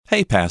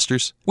Hey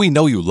pastors, we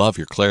know you love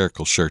your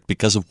clerical shirt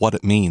because of what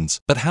it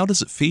means, but how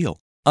does it feel?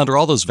 Under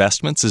all those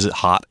vestments, is it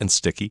hot and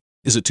sticky?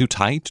 Is it too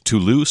tight, too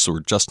loose,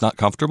 or just not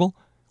comfortable?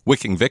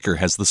 Wicking Vicar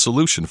has the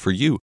solution for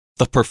you.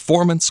 The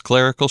Performance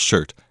Clerical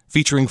Shirt,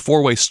 featuring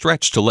 4-way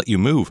stretch to let you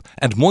move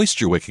and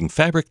moisture-wicking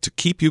fabric to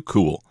keep you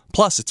cool.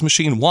 Plus, it's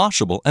machine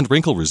washable and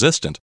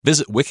wrinkle-resistant.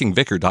 Visit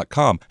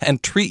wickingvicar.com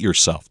and treat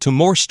yourself to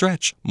more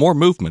stretch, more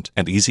movement,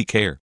 and easy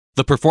care.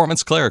 The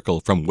Performance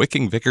Clerical from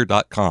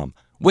wickingvicar.com.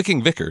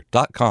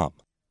 wickingvicar.com.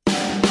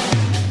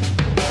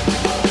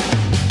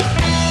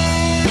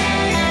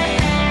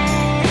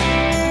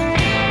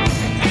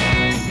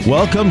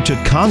 Welcome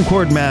to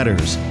Concord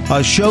Matters,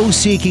 a show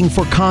seeking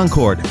for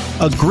concord,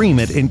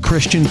 agreement in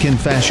Christian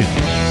confession.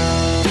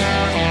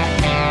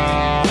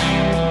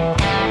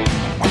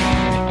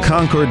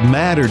 Concord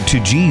mattered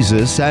to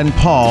Jesus and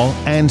Paul,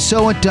 and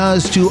so it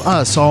does to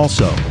us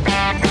also.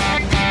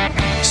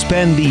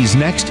 Spend these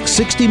next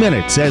 60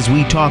 minutes as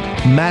we talk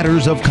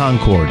matters of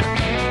Concord.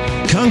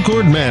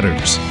 Concord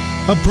Matters,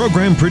 a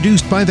program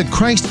produced by the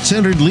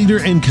Christ-centered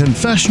leader in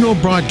confessional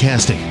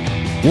broadcasting,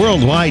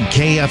 worldwide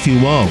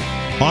KFUO,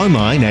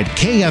 online at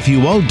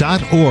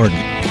kfuo.org.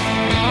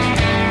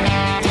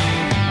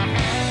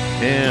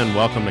 And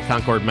welcome to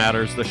Concord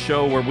Matters, the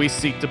show where we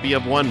seek to be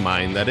of one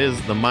mind, that is,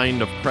 the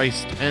mind of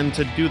Christ, and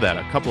to do that,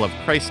 a couple of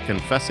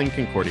Christ-confessing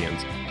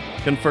Concordians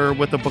confer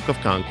with the Book of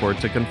Concord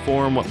to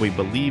conform what we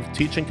believe,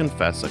 teach, and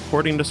confess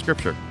according to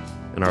Scripture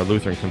in our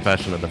Lutheran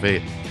Confession of the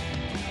Faith.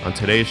 On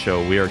today's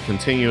show, we are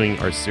continuing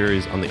our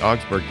series on the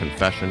Augsburg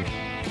Confession,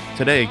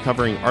 today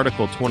covering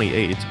Article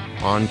 28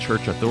 on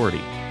church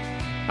authority.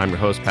 I'm your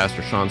host,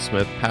 Pastor Sean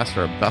Smith,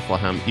 pastor of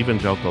Bethlehem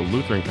Evangelical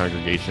Lutheran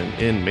Congregation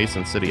in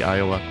Mason City,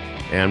 Iowa,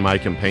 and my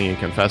companion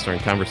confessor in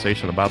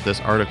conversation about this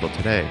article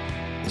today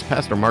is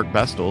Pastor Mark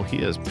Bestel. He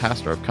is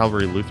pastor of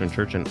Calvary Lutheran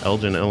Church in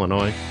Elgin,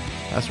 Illinois.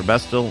 Pastor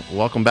Bestel,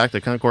 welcome back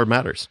to Concord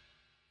Matters.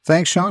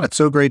 Thanks, Sean. It's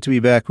so great to be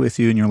back with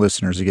you and your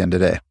listeners again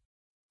today.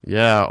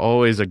 Yeah,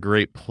 always a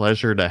great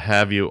pleasure to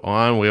have you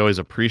on. We always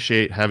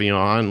appreciate having you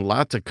on. A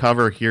lot to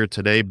cover here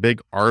today,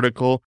 big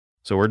article.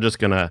 So we're just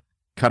going to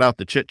cut out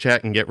the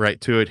chit-chat and get right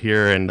to it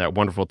here and that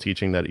wonderful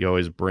teaching that you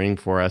always bring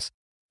for us.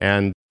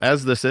 And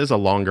as this is a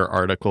longer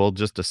article,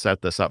 just to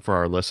set this up for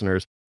our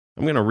listeners,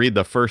 I'm going to read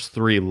the first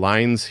 3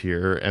 lines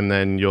here, and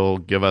then you'll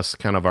give us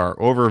kind of our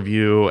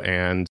overview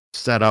and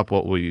set up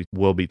what we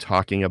will be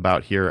talking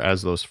about here,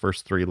 as those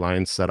first 3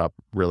 lines set up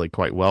really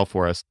quite well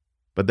for us.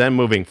 But then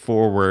moving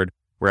forward,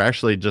 we're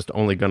actually just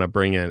only going to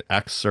bring in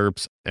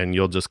excerpts, and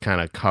you'll just kind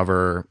of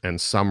cover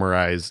and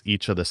summarize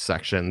each of the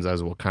sections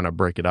as we'll kind of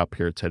break it up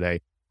here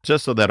today,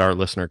 just so that our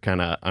listener kind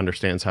of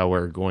understands how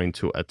we're going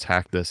to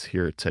attack this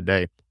here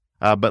today.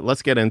 But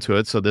let's get into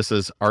it. So this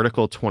is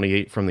Article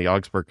 28 from the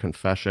Augsburg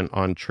Confession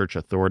on Church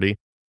Authority.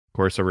 Of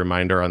course, a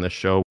reminder on this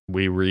show,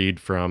 we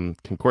read from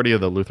Concordia,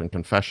 the Lutheran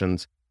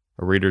Confessions,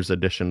 a reader's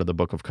edition of the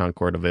Book of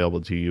Concord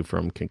available to you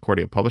from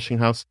Concordia Publishing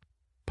House,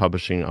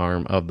 publishing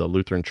arm of the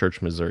Lutheran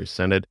Church Missouri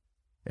Synod.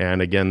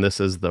 And again, this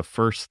is the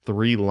first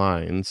 3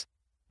 lines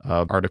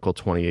of Article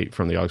 28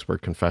 from the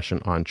Augsburg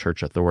Confession on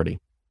Church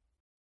Authority.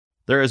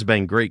 There has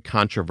been great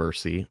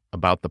controversy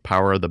about the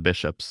power of the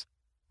bishops,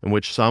 in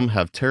which some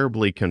have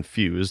terribly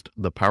confused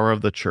the power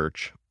of the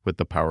church with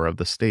the power of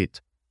the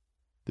state.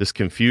 This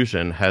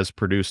confusion has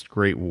produced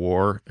great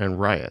war and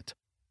riot.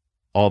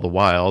 All the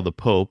while, the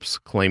popes,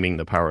 claiming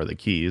the power of the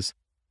keys,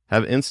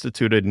 have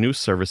instituted new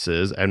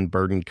services and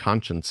burdened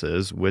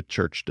consciences with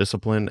church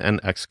discipline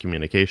and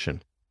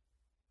excommunication.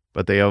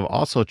 But they have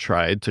also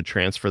tried to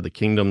transfer the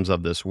kingdoms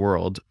of this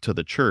world to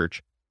the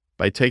church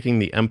by taking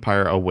the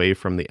empire away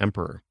from the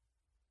emperor.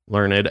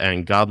 Learned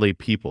and godly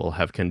people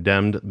have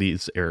condemned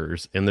these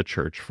errors in the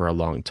church for a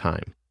long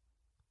time.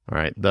 All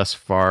right, thus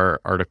far,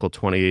 Article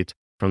 28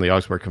 from the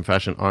Augsburg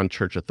Confession on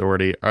Church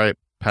Authority. All right,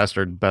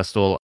 Pastor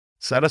Bestel,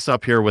 set us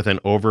up here with an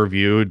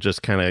overview,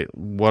 just kind of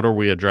what are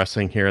we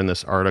addressing here in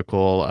this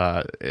article?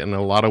 In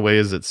a lot of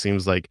ways, it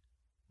seems like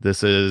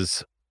this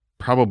is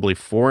probably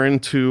foreign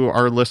to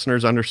our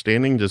listeners'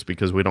 understanding, just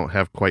because we don't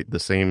have quite the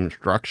same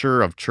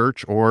structure of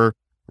church or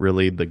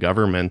really the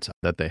government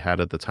that they had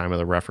at the time of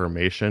the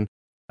Reformation.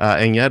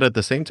 And yet at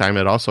the same time,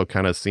 it also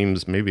kind of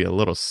seems maybe a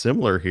little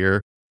similar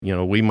here. You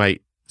know, we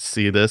might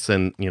see this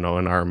and, in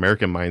our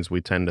American minds,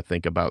 we tend to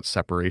think about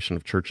separation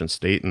of church and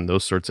state and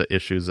those sorts of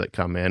issues that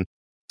come in.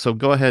 So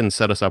go ahead and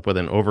set us up with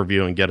an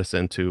overview and get us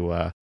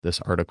into this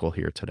article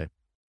here today.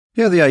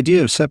 Yeah, the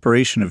idea of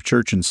separation of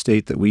church and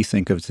state that we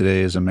think of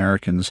today as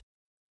Americans,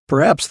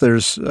 perhaps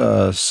there's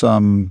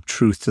some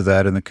truth to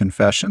that in the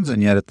confessions,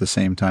 and yet at the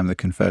same time, the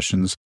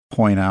confessions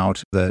point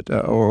out that,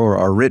 or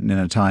are written in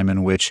a time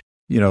in which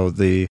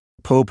the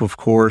Pope, of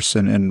course,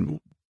 and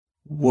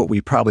what we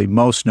probably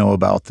most know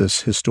about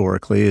this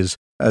historically is,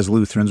 as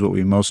Lutherans, what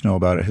we most know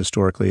about it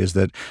historically is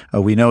that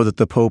we know that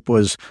the Pope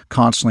was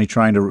constantly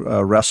trying to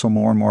wrestle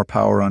more and more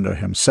power under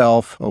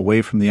himself,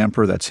 away from the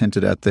emperor. That's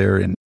hinted at there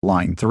in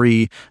line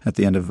 3, at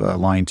the end of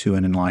line 2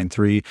 and in line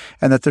 3,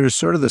 and that there's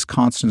sort of this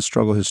constant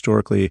struggle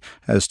historically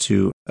as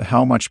to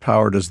how much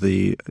power does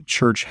the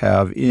church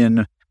have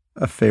in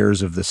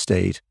affairs of the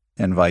state.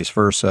 and vice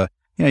versa.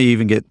 You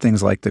even get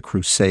things like the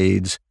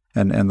Crusades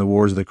and the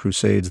Wars of the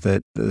Crusades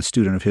that the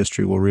student of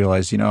history will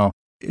realize,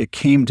 it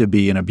came to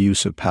be an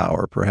abuse of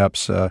power.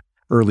 Perhaps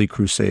early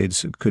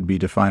Crusades could be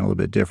defined a little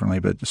bit differently,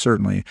 but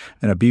certainly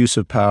an abuse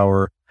of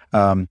power.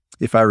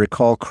 If I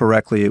recall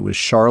correctly, it was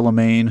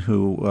Charlemagne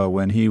who,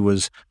 when he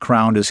was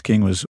crowned as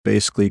king, was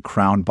basically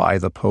crowned by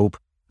the Pope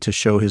to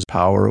show his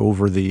power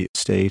over the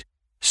state.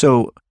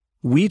 So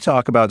we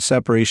talk about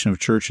separation of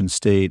church and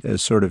state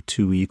as sort of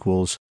two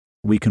equals.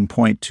 We can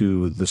point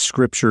to the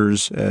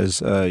scriptures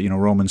as,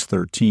 Romans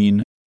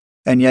 13.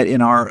 And yet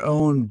in our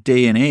own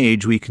day and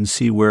age, we can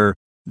see where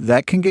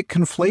that can get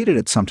conflated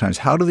at sometimes.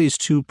 How do these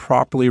two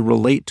properly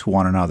relate to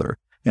one another?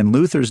 In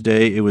Luther's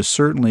day, it was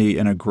certainly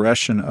an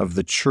aggression of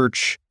the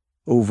church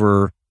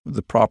over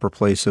the proper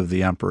place of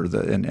the emperor.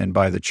 And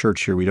by the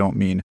church here, we don't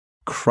mean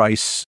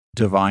Christ's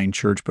divine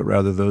church, but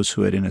rather those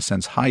who had, in a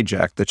sense,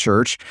 hijacked the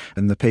church,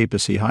 and the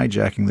papacy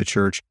hijacking the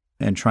church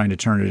and trying to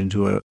turn it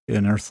into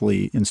an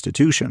earthly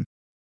institution.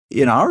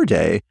 In our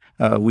day,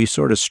 we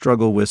sort of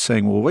struggle with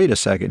saying, well, wait a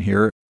second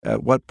here.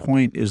 At what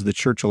point is the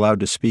church allowed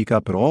to speak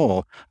up at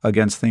all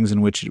against things in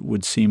which it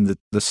would seem that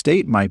the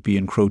state might be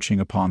encroaching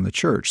upon the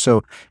church?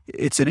 So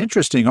it's an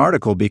interesting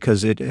article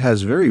because it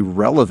has very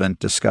relevant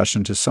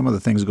discussion to some of the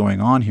things going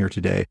on here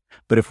today.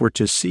 But if we're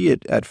to see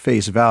it at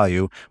face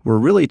value, we're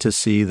really to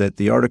see that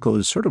the article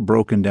is sort of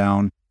broken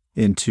down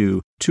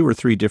into 2 or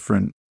 3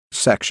 different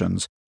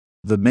sections.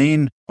 The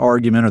main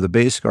argument, or the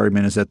basic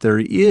argument, is that there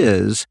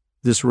is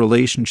this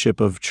relationship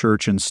of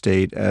church and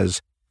state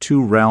as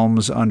 2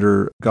 realms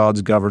under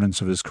God's governance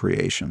of his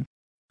creation.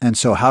 And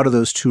so how do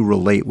those two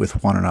relate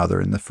with one another?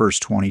 In the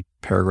first 20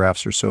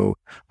 paragraphs or so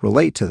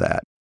relate to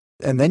that.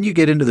 And then you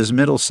get into this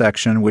middle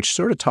section, which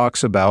sort of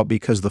talks about,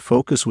 because the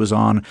focus was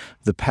on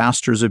the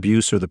pastor's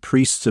abuse or the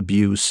priest's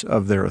abuse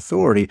of their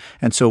authority.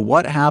 And so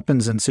what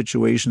happens in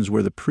situations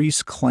where the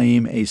priests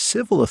claim a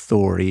civil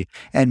authority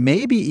and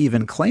maybe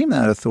even claim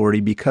that authority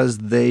because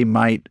they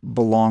might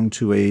belong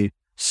to a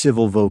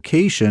civil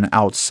vocation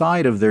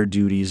outside of their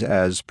duties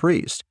as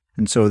priest.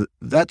 And so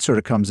that sort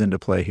of comes into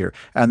play here.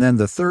 And then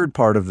the third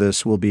part of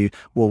this will be,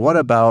 well, what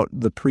about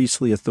the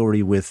priestly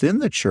authority within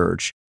the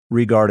church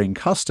regarding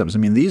customs? I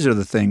mean, these are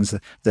the things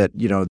that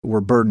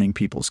were burdening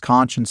people's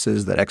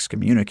consciences, that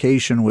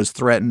excommunication was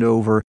threatened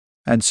over.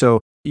 And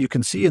so you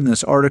can see in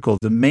this article,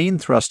 the main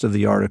thrust of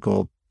the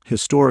article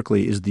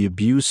historically is the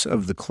abuse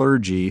of the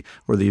clergy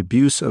or the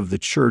abuse of the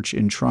church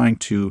in trying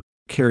to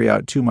carry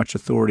out too much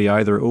authority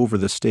either over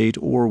the state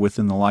or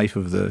within the life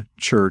of the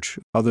church,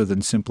 other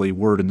than simply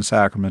word and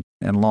sacrament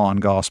and law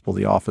and gospel,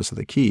 the office of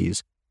the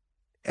keys.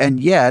 And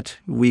yet,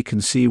 we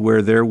can see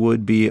where there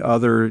would be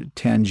other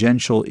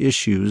tangential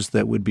issues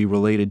that would be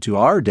related to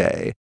our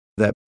day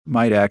that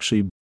might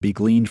actually be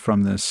gleaned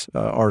from this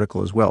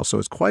article as well. So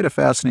it's quite a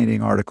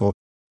fascinating article.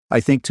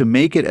 I think to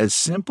make it as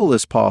simple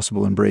as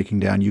possible in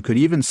breaking down, you could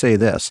even say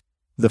this.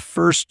 The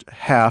first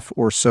half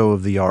or so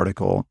of the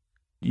article,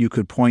 you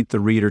could point the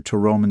reader to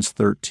Romans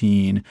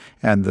 13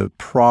 and the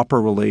proper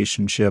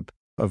relationship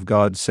of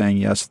God saying,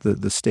 yes,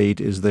 the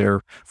state is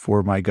there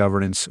for my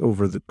governance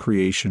over the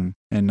creation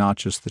and not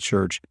just the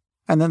church.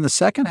 And then the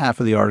second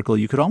half of the article,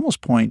 you could almost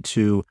point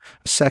to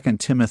 2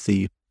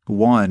 Timothy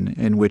 1,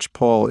 in which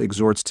Paul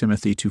exhorts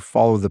Timothy to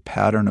follow the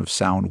pattern of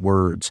sound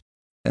words.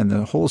 And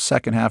the whole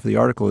second half of the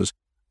article is,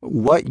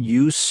 what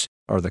use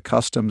are the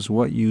customs?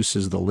 What use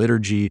is the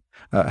liturgy?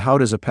 How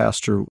does a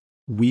pastor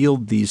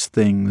wield these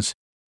things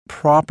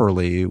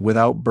properly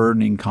without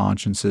burdening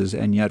consciences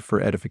and yet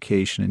for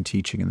edification and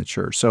teaching in the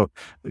church? So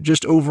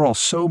just overall,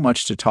 so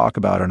much to talk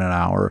about in an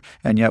hour,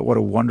 and yet what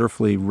a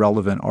wonderfully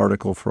relevant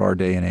article for our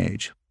day and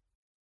age.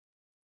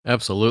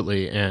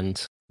 Absolutely.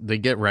 And they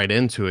get right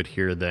into it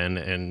here then.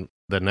 And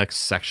the next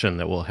section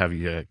that we'll have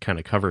you kind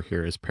of cover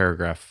here is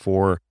paragraph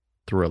 4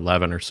 through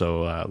 11 or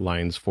so,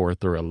 lines 4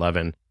 through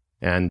 11.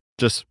 And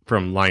just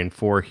from line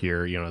 4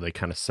 here, they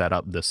kind of set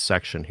up this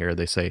section here.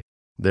 They say,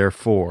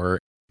 therefore,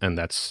 and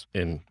that's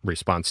in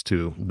response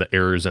to the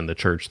errors in the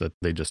church that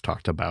they just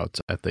talked about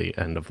at the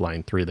end of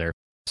line 3 there.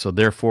 So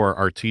therefore,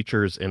 our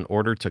teachers, in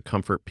order to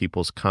comfort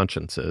people's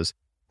consciences,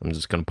 I'm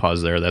just going to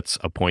pause there. That's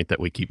a point that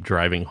we keep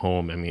driving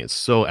home. I mean, it's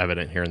so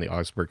evident here in the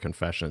Augsburg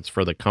Confession. It's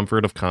for the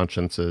comfort of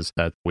consciences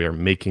that we are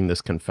making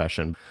this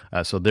confession.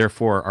 So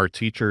therefore, our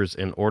teachers,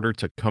 in order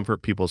to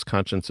comfort people's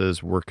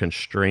consciences, were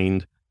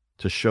constrained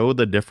to show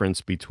the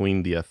difference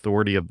between the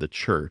authority of the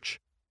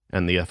church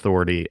and the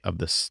authority of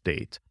the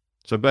state.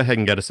 So go ahead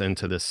and get us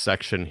into this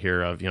section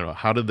here of,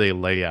 how do they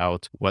lay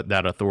out what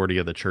that authority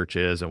of the church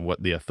is and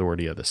what the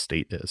authority of the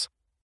state is?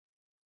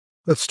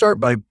 Let's start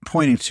by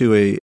pointing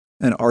to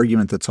an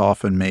argument that's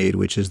often made,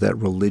 which is that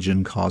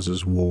religion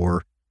causes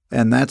war.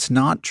 And that's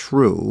not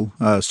true.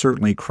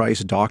 Certainly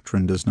Christ's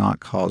doctrine does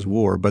not cause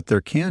war, but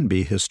there can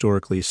be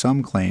historically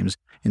some claims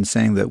in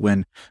saying that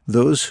when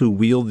those who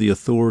wield the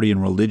authority in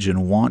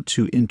religion want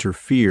to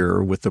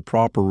interfere with the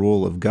proper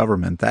role of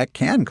government, that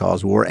can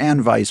cause war,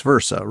 and vice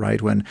versa,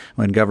 right? When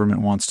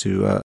government wants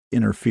to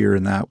interfere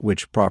in that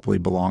which properly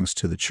belongs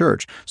to the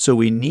church. So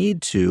we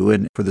need to,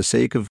 and for the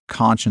sake of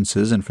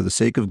consciences and for the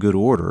sake of good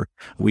order,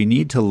 we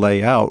need to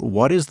lay out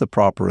what is the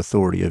proper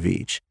authority of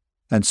each.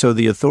 And so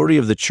the authority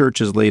of the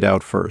church is laid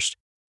out first.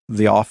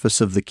 The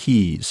office of the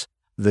keys,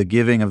 the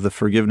giving of the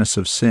forgiveness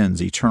of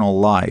sins, eternal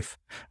life.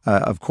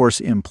 Of course,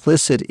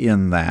 implicit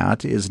in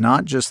that is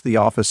not just the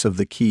office of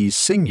the keys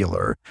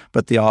singular,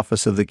 but the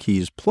office of the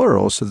keys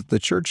plural, so that the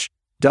church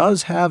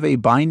does have a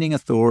binding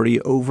authority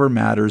over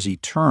matters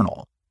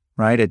eternal,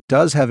 right? It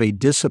does have a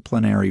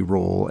disciplinary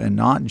role and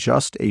not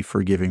just a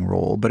forgiving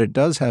role, but it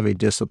does have a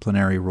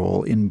disciplinary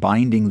role in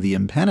binding the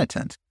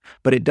impenitent.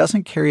 But it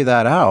doesn't carry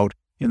that out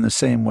in the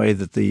same way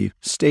that the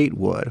state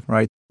would,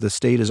 right? The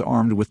state is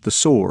armed with the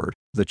sword.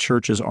 The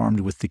church is armed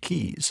with the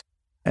keys.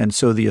 And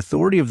so the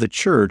authority of the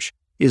church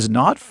is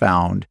not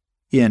found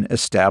in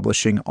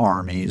establishing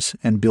armies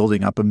and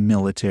building up a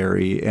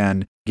military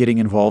and getting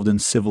involved in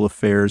civil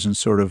affairs and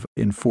sort of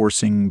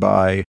enforcing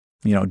by,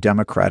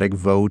 democratic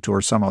vote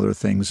or some other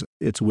things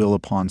its will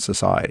upon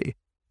society.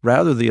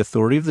 Rather, the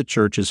authority of the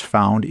church is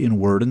found in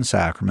word and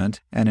sacrament,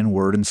 and in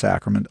word and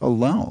sacrament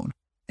alone.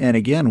 And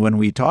again, when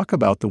we talk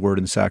about the word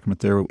and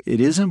sacrament there,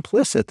 it is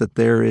implicit that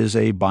there is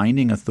a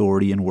binding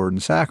authority in word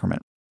and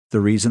sacrament.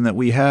 The reason that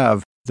we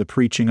have the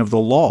preaching of the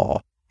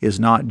law is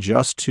not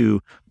just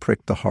to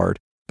prick the heart,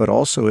 but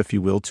also, if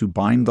you will, to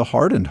bind the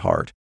hardened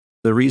heart.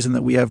 The reason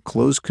that we have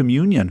closed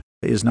communion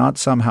is not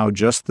somehow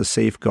just the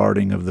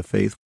safeguarding of the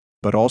faith,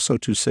 but also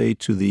to say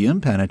to the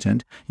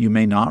impenitent, you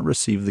may not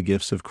receive the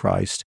gifts of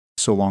Christ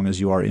so long as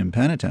you are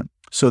impenitent.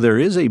 So there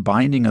is a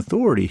binding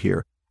authority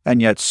here,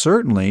 and yet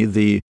certainly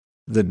the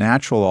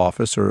natural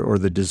office or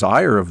the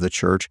desire of the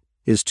church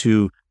is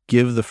to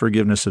give the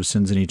forgiveness of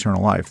sins and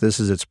eternal life. This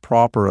is its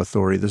proper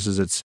authority. This is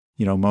its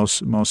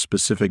most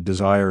specific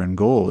desire and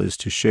goal, is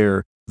to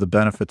share the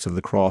benefits of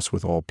the cross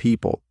with all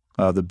people.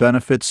 The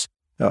benefits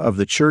of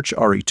the church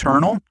are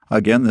eternal.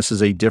 Again, this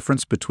is a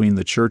difference between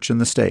the church and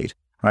the state,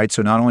 right?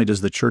 So not only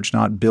does the church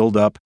not build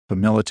up a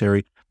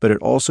military, but it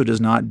also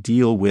does not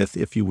deal with,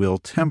 if you will,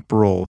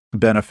 temporal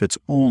benefits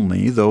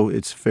only, though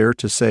it's fair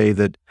to say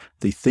that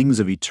the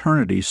things of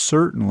eternity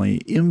certainly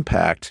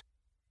impact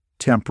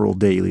temporal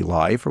daily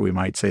life, or we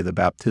might say the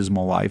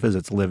baptismal life as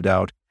it's lived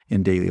out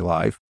in daily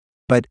life.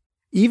 But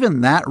even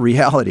that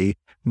reality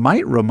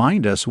might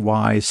remind us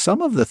why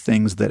some of the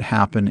things that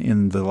happen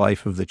in the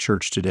life of the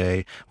church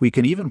today, we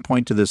can even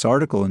point to this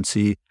article and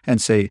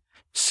say,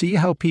 see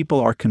how people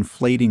are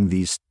conflating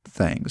these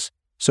things.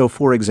 So,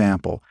 for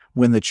example,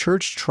 when the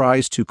church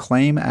tries to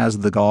claim as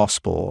the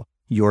gospel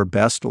your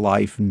best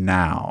life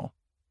now,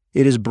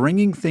 it is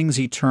bringing things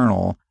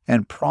eternal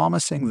and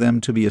promising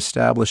them to be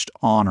established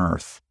on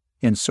earth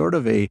in sort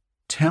of a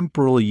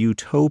temporal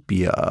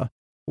utopia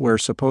where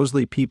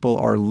supposedly people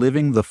are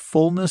living the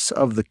fullness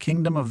of the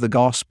kingdom of the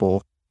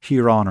gospel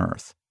here on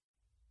earth.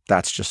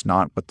 That's just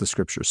not what the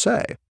scriptures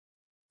say.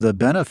 The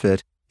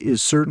benefit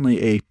is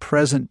certainly a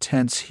present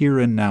tense here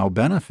and now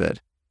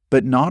benefit,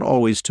 but not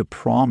always to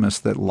promise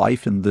that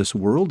life in this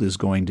world is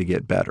going to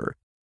get better.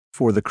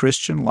 For the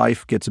Christian,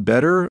 life gets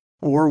better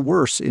or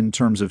worse in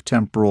terms of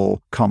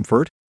temporal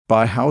comfort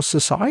by how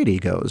society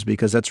goes,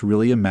 because that's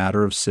really a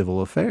matter of civil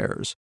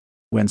affairs.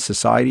 When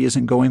society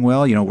isn't going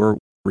well, we're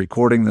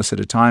recording this at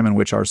a time in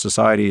which our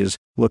society is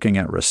looking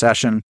at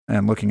recession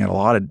and looking at a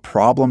lot of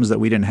problems that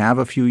we didn't have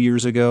a few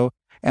years ago.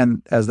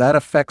 And as that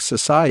affects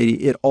society,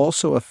 it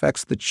also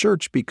affects the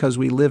church because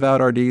we live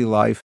out our daily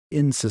life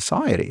in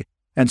society.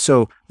 And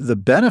so the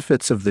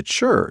benefits of the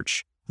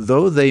church,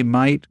 though they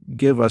might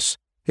give us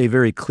a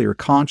very clear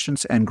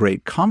conscience and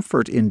great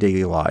comfort in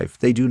daily life,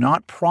 they do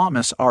not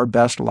promise our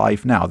best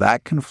life now.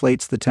 That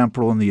conflates the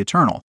temporal and the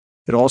eternal.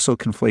 It also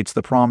conflates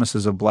the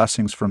promises of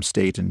blessings from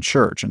state and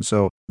church. And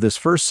so this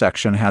first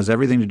section has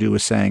everything to do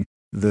with saying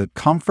the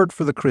comfort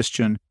for the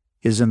Christian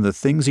is in the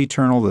things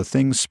eternal, the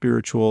things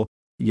spiritual,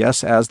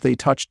 yes, as they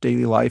touch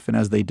daily life and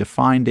as they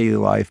define daily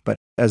life, but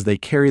as they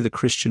carry the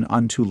Christian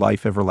unto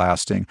life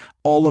everlasting.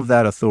 All of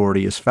that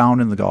authority is found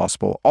in the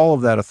gospel. All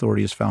of that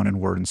authority is found in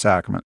word and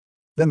sacrament.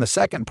 Then the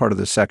second part of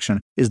this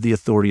section is the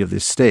authority of the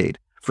state.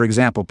 For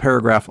example,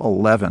 paragraph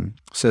 11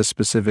 says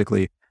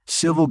specifically,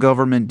 civil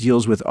government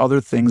deals with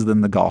other things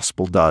than the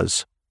gospel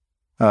does.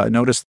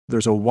 Notice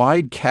there's a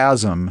wide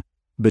chasm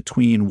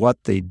between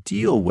what they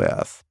deal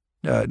with.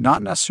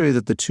 Not necessarily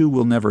that the two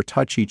will never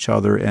touch each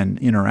other and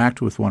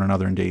interact with one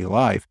another in daily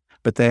life,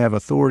 but they have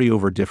authority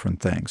over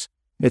different things.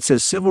 It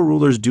says civil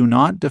rulers do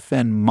not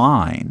defend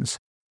minds,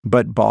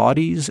 but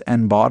bodies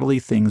and bodily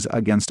things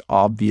against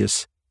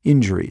obvious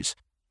injuries.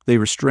 They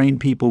restrain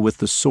people with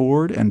the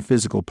sword and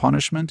physical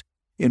punishment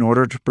in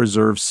order to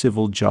preserve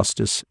civil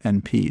justice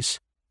and peace.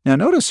 Now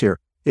notice here,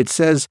 it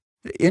says,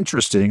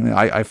 interesting,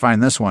 I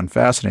find this one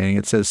fascinating,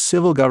 it says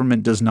civil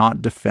government does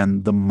not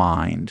defend the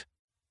mind.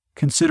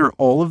 Consider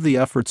all of the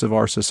efforts of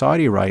our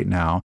society right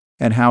now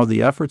and how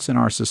the efforts in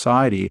our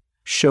society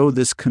show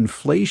this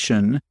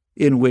conflation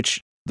in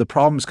which the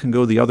problems can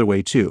go the other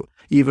way too.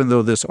 Even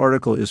though this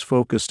article is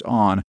focused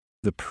on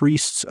the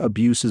priests'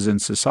 abuses in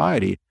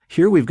society,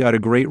 here we've got a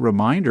great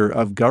reminder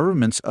of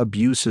government's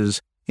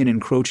abuses in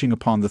encroaching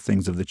upon the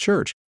things of the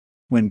church.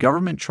 When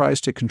government tries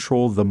to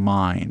control the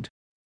mind,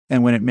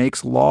 and when it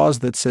makes laws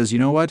that says, you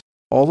know what,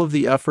 all of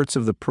the efforts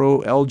of the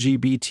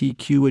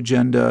pro-LGBTQ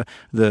agenda,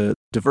 the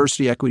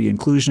diversity, equity,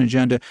 inclusion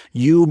agenda,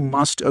 you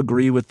must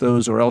agree with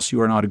those or else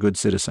you are not a good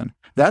citizen.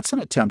 That's an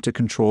attempt to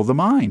control the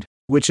mind,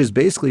 which is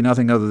basically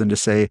nothing other than to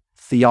say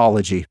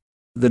theology,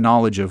 the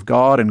knowledge of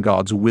God and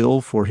God's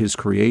will for his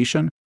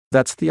creation.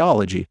 That's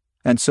theology.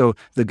 And so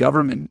the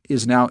government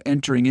is now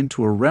entering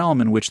into a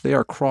realm in which they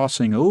are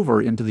crossing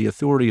over into the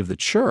authority of the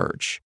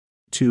church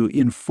to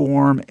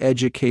inform,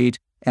 educate,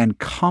 and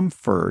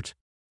comfort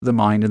the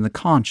mind and the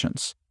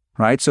conscience,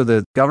 right? So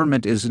the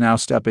government is now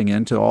stepping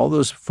into all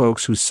those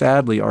folks who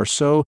sadly are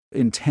so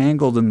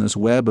entangled in this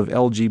web of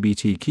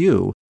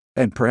LGBTQ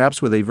and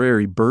perhaps with a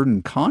very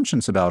burdened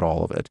conscience about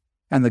all of it.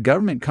 And the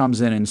government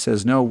comes in and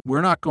says, no,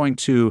 we're not going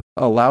to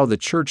allow the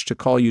church to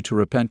call you to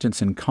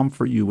repentance and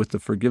comfort you with the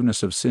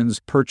forgiveness of sins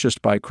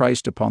purchased by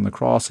Christ upon the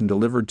cross and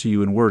delivered to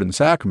you in word and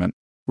sacrament.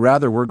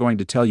 Rather, we're going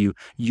to tell you,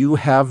 you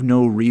have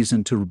no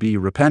reason to be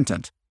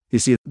repentant. You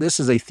see, this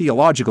is a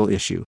theological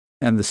issue,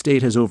 and the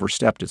state has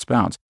overstepped its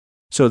bounds.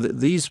 So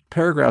these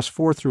paragraphs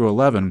 4 through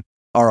 11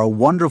 are a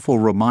wonderful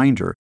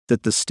reminder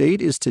that the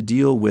state is to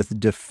deal with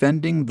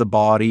defending the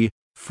body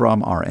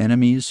from our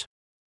enemies,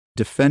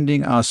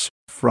 defending us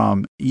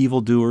from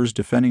evildoers,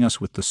 defending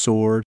us with the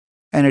sword,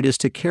 and it is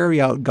to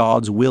carry out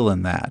God's will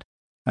in that.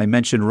 I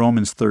mentioned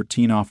Romans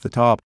 13 off the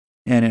top,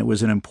 and it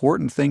was an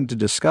important thing to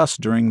discuss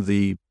during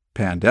the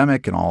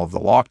pandemic and all of the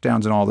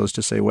lockdowns and all those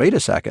to say, wait a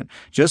second,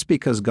 just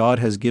because God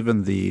has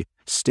given the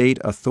state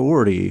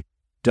authority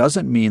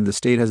doesn't mean the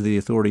state has the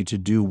authority to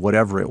do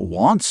whatever it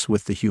wants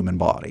with the human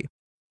body,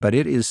 but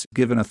it is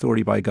given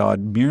authority by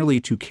God merely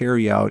to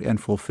carry out and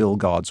fulfill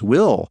God's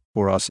will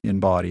for us in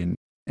body.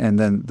 And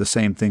then the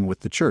same thing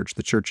with the church.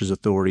 The church's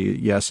authority,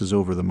 yes, is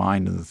over the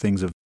mind and the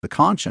things of the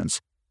conscience,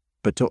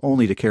 but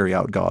only to carry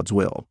out God's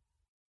will.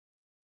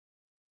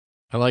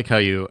 I like how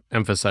you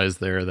emphasize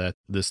there that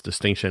this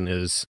distinction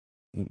is,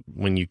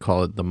 when you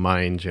call it the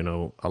mind,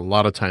 a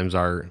lot of times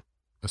our,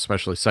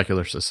 especially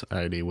secular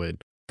society,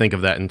 would think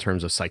of that in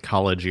terms of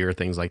psychology or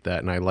things like that.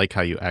 And I like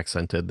how you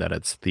accented that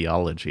it's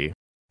theology.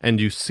 And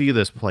you see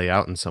this play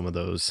out in some of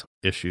those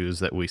issues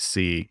that we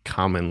see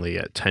commonly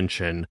at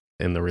tension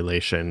in the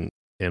relation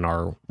in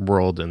our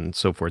world and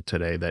so forth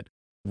today, that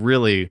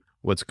really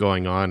what's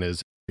going on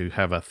is you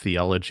have a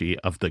theology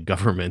of the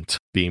government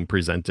being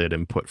presented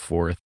and put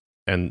forth.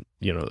 And,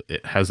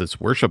 it has its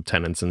worship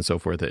tenets and so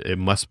forth. It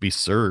must be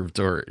served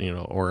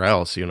or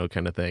else,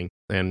 kind of thing.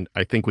 And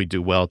I think we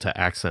do well to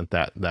accent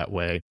that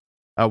way.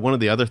 One of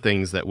the other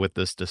things that with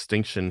this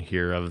distinction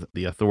here of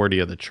the authority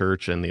of the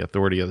church and the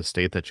authority of the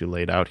state that you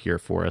laid out here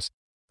for us,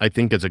 I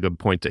think it's a good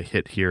point to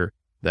hit here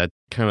that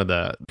kind of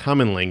the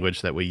common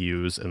language that we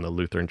use in the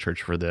Lutheran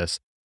Church for this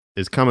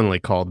is commonly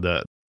called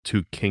the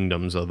two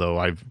kingdoms, although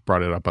I've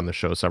brought it up on the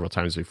show several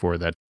times before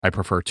that I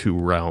prefer two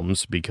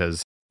realms,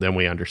 because then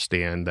we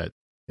understand that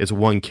it's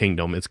one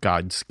kingdom, it's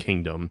God's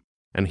kingdom,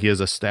 and he has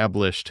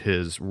established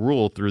his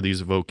rule through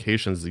these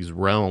vocations, these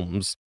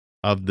realms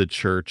of the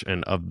church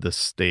and of the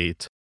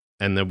state,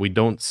 and that we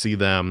don't see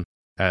them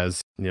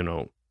as,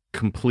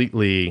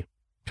 completely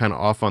kind of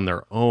off on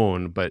their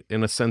own, but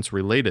in a sense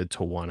related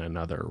to one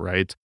another,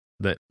 right?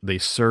 That they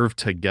serve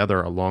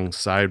together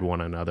alongside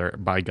one another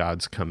by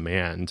God's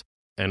command.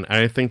 And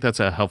I think that's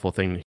a helpful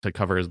thing to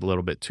cover a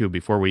little bit too,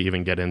 before we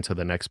even get into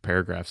the next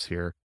paragraphs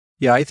here.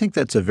 Yeah, I think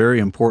that's a very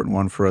important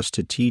one for us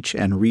to teach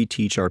and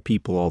reteach our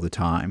people all the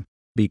time,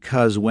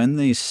 because when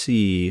they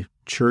see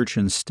church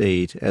and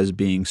state as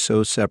being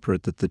so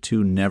separate that the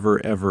two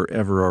never, ever,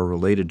 ever are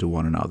related to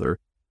one another,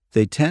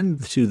 they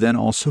tend to then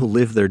also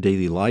live their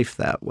daily life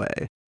that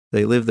way.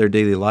 They live their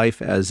daily life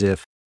as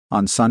if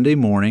on Sunday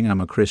morning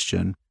I'm a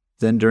Christian,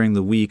 then during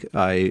the week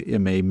I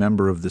am a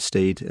member of the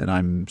state and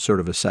I'm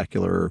sort of a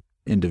secular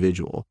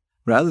individual,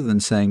 rather than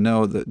saying,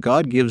 no, that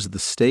God gives the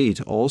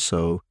state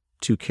also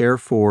to care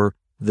for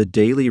the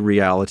daily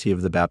reality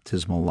of the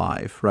baptismal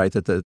life, right?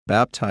 That the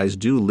baptized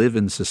do live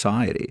in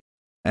society,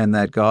 and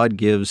that God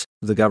gives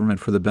the government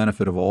for the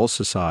benefit of all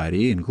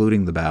society,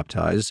 including the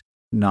baptized,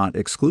 not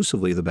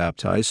exclusively the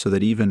baptized, so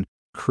that even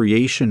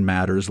creation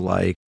matters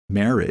like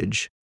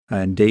marriage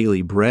and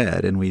daily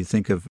bread, and we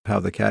think of how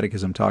the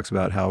Catechism talks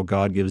about how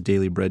God gives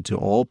daily bread to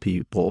all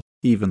people,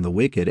 even the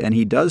wicked, and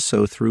he does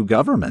so through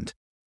government.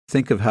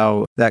 Think of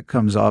how that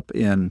comes up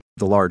in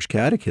the Large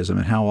Catechism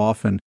and how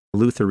often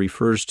Luther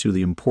refers to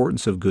the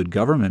importance of good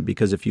government,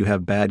 because if you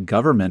have bad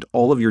government,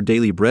 all of your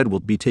daily bread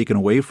will be taken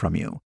away from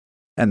you.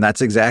 And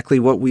that's exactly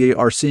what we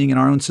are seeing in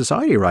our own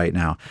society right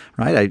now,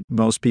 right?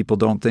 Most people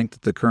don't think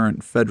that the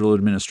current federal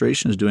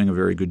administration is doing a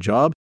very good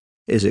job.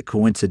 Is it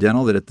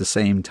coincidental that at the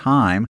same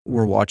time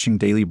we're watching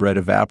daily bread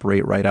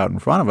evaporate right out in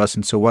front of us?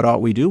 And so what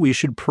ought we do? We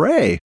should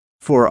pray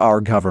for our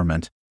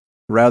government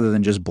rather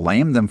than just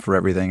blame them for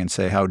everything and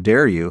say, how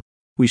dare you?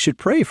 We should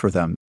pray for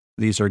them.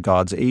 These are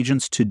God's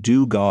agents to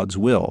do God's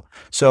will.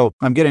 So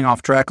I'm getting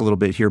off track a little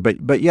bit here,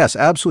 but yes,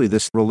 absolutely,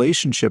 this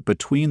relationship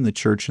between the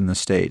church and the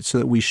state, so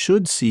that we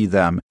should see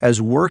them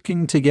as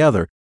working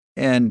together.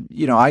 And,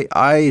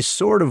 I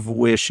sort of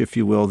wish, if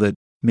you will, that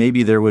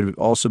maybe there would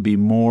also be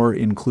more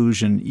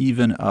inclusion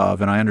even of,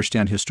 and I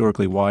understand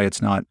historically why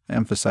it's not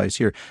emphasized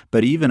here,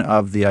 but even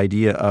of the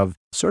idea of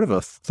sort of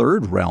a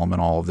third realm in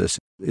all of this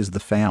is the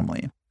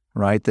family,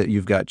 right? That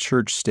you've got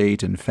church,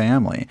 state, and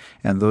family,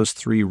 and those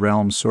three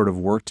realms sort of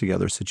work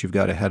together, so that you've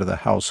got a head of the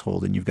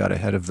household, and you've got a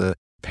head of the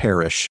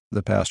parish,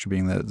 the pastor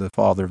being the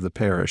father of the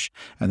parish,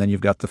 and then you've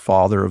got the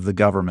father of the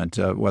government,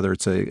 whether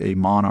it's a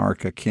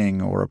monarch, a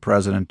king, or a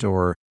president,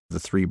 or the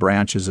three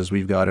branches as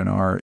we've got in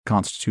our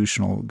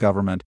constitutional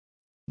government,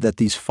 that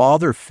these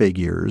father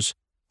figures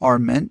are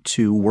meant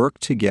to work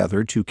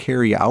together to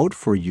carry out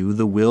for you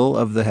the will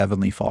of the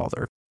Heavenly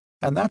Father.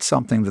 And that's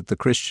something that the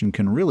Christian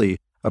can really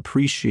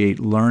appreciate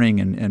learning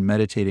and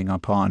meditating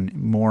upon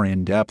more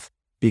in depth,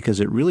 because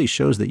it really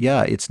shows that,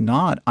 it's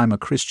not I'm a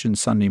Christian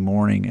Sunday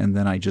morning and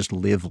then I just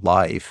live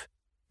life,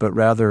 but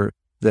rather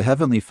the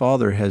Heavenly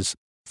Father has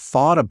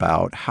thought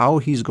about how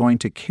He's going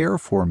to care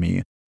for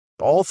me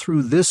all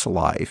through this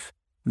life,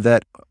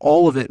 that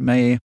all of it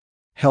may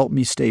help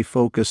me stay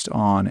focused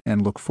on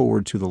and look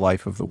forward to the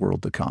life of the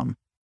world to come.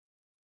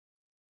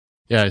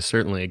 Yeah, I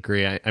certainly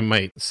agree. I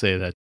might say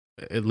that,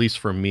 at least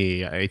for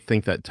me, I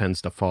think that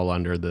tends to fall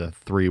under the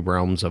three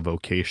realms of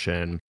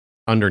vocation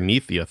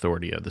underneath the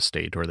authority of the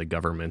state or the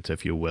government,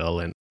 if you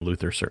will. And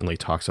Luther certainly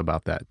talks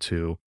about that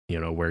too,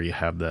 where you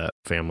have the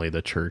family,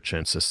 the church,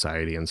 and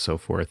society, and so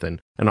forth.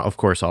 And of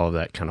course, all of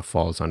that kind of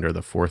falls under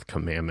the fourth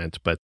commandment,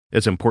 but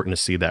it's important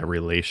to see that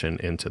relation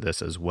into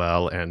this as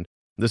well. And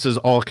this is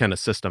all kind of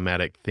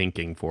systematic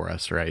thinking for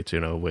us, right?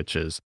 Which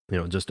is,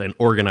 just an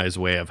organized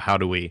way of how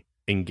do we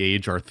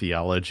engage our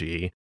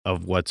theology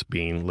of what's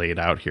being laid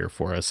out here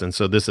for us. And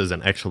so this is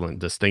an excellent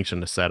distinction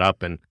to set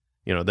up, and,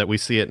 that we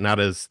see it not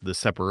as the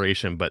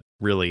separation, but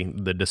really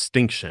the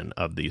distinction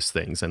of these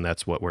things. And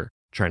that's what we're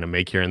trying to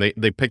make here. And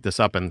they pick this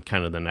up in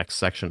kind of the next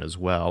section as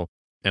well.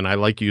 And I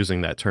like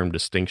using that term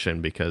distinction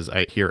because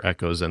I hear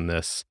echoes in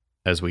this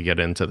as we get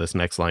into this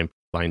next line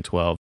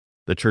 12.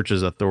 The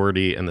church's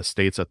authority and the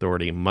state's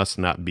authority must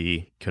not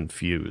be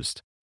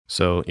confused.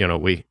 So,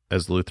 we,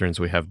 as Lutherans,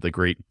 we have the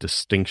great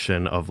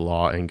distinction of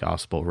law and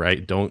gospel,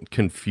 right? Don't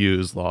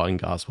confuse law and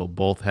gospel.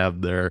 Both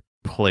have their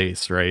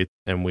place, right?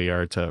 And we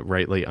are to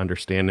rightly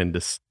understand and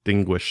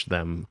distinguish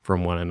them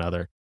from one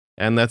another.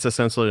 And that's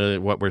essentially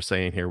what we're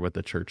saying here with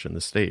the church and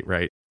the state,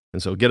 right?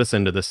 And so get us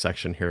into this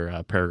section here,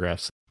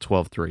 paragraphs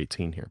 12 through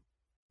 18 here.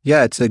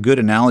 Yeah, it's a good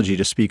analogy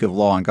to speak of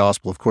law and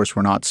gospel. Of course,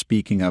 we're not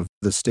speaking of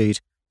the state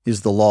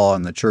is the law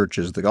and the church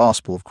is the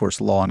gospel. Of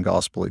course, law and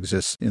gospel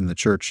exists in the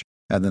church,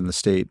 and then the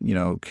state,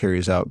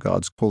 carries out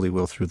God's holy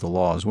will through the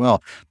law as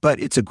well. But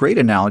it's a great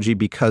analogy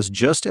because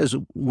just as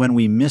when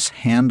we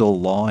mishandle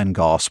law and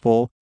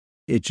gospel,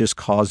 it just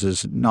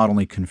causes not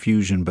only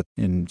confusion, but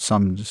in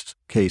some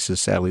cases,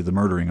 sadly, the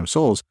murdering of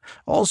souls.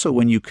 Also,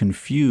 when you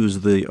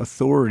confuse the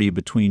authority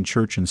between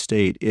church and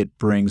state, it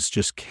brings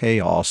just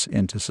chaos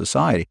into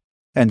society.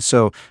 And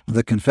so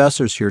the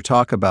confessors here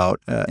talk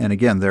about, and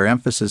again, their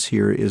emphasis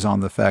here is on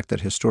the fact that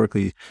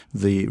historically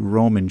the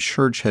Roman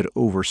Church had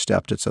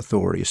overstepped its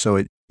authority.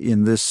 So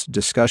in this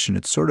discussion,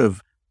 it's sort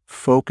of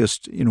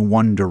focused in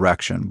one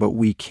direction, but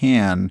we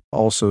can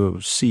also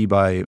see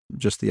by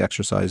just the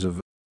exercise of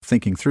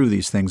thinking through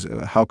these things,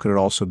 how could it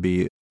also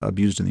be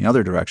abused in the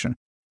other direction?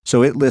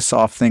 So it lists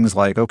off things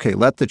like, okay,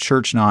 let the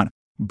church not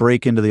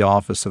break into the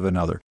office of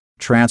another,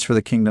 transfer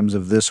the kingdoms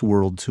of this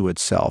world to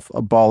itself,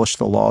 abolish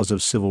the laws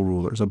of civil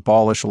rulers,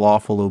 abolish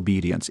lawful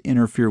obedience,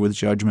 interfere with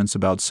judgments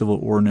about civil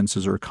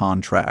ordinances or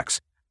contracts,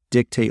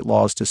 dictate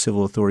laws to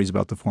civil authorities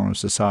about the form of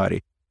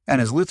society.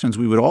 And as Lutherans,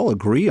 we would all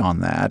agree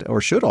on that,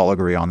 or should all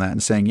agree on that,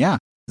 and saying,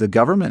 the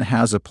government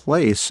has a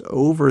place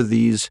over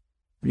these,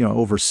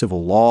 over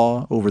civil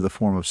law, over the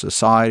form of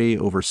society,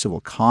 over civil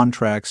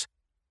contracts.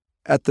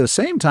 At the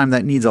same time,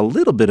 that needs a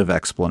little bit of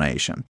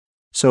explanation.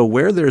 So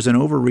where there's an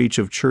overreach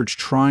of church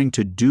trying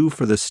to do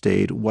for the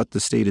state what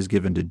the state is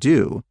given to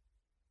do,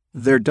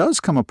 there does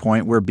come a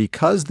point where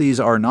because these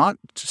are not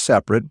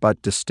separate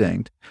but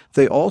distinct,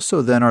 they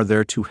also then are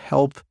there to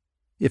help,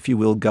 if you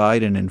will,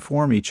 guide and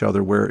inform each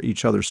other where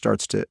each other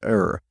starts to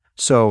err.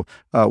 So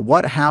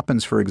what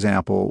happens, for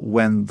example,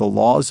 when the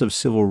laws of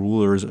civil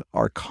rulers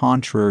are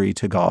contrary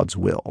to God's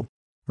will,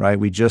 right?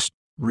 We just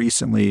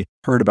recently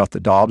heard about the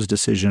Dobbs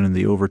decision and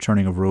the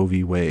overturning of Roe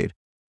v. Wade.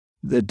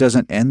 That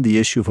doesn't end the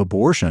issue of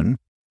abortion.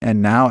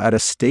 And now at a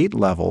state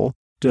level,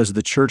 does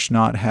the church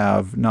not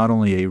have not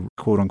only a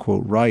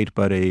quote-unquote right,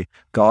 but a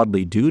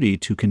godly duty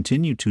to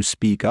continue to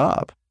speak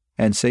up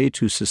and say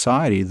to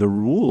society, the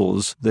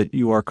rules that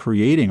you are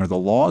creating or the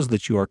laws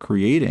that you are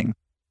creating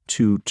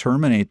to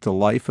terminate the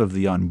life of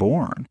the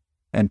unborn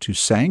and to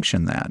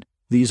sanction that,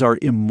 these are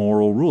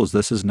immoral rules.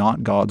 This is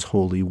not God's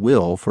holy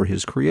will for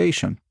his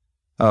creation.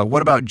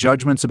 What about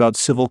judgments about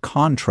civil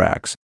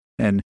contracts?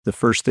 And the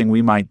first thing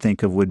we might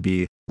think of would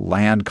be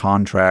land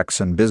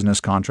contracts and business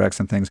contracts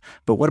and things.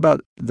 But what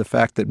about the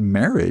fact that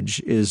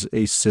marriage is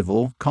a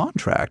civil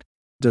contract?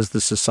 Does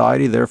the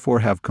society therefore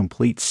have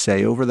complete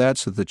say over that,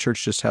 so the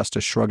church just has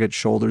to shrug its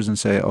shoulders and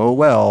say, oh,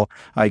 well,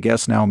 I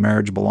guess now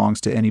marriage belongs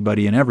to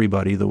anybody and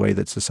everybody the way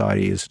that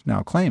society is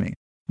now claiming?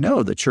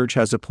 No, the church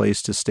has a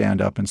place to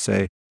stand up and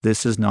say,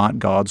 this is not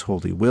God's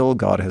holy will.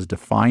 God has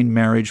defined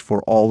marriage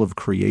for all of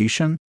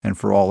creation and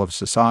for all of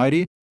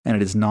society, and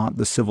it is not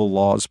the civil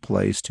law's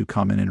place to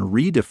come in and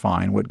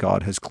redefine what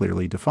God has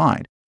clearly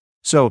defined.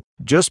 So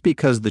just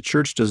because the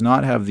church does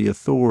not have the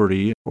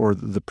authority, or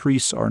the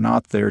priests are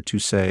not there to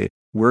say,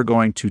 we're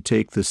going to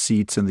take the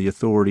seats and the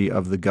authority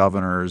of the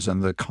governors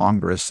and the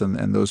Congress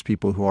and those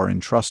people who are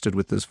entrusted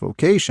with this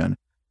vocation,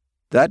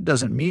 that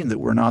doesn't mean that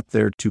we're not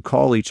there to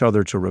call each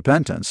other to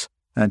repentance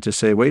and to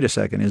say, wait a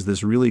second, is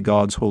this really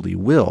God's holy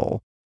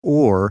will,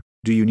 or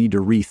do you need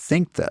to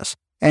rethink this?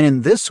 And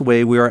in this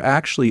way, we are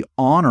actually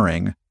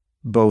honoring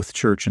both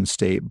church and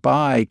state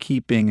by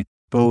keeping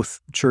both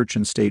church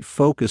and state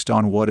focused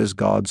on what is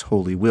God's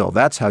holy will.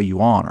 That's how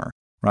you honor,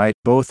 right?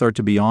 Both are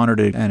to be honored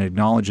and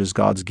acknowledged as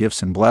God's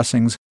gifts and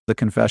blessings. The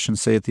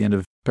confessions say at the end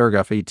of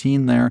paragraph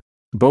 18 there,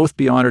 both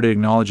be honored and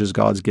acknowledged as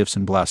God's gifts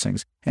and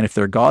blessings. And if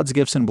they're God's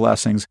gifts and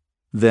blessings,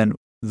 then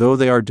though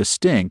they are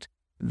distinct,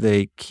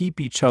 they keep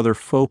each other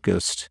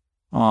focused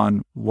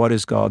on what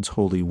is God's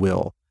holy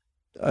will.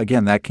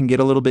 Again, that can get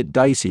a little bit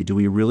dicey. Do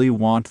we really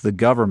want the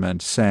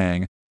government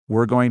saying,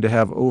 we're going to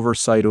have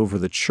oversight over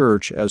the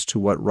church as to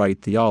what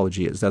right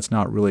theology is? That's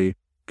not really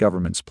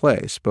government's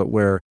place. But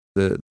where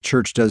the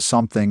church does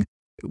something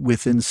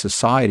within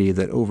society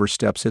that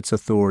oversteps its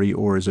authority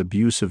or is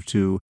abusive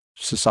to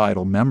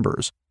societal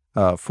members,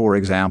 for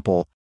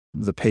example,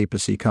 the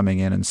papacy coming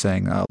in and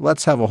saying,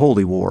 let's have a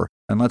holy war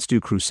and let's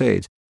do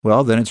crusades.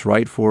 Well, then it's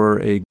right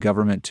for a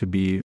government to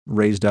be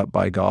raised up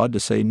by God to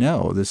say,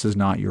 no, this is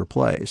not your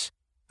place.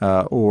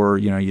 Or,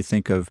 you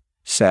think of,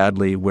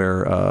 sadly,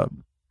 where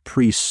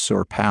priests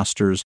or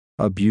pastors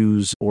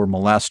abuse or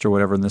molest or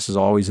whatever, and this is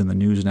always in the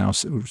news now,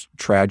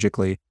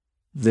 tragically.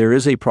 There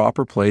is a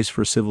proper place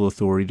for civil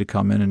authority to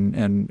come in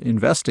and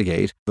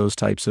investigate those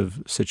types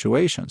of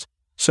situations.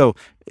 So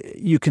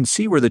you can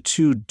see where the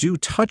two do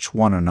touch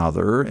one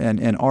another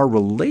and are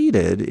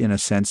related in a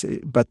sense,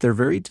 but they're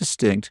very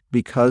distinct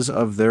because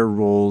of their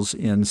roles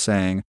in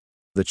saying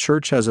the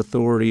church has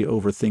authority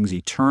over things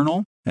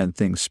eternal and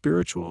things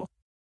spiritual.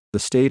 The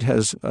state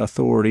has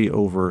authority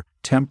over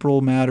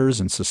temporal matters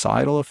and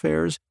societal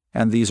affairs,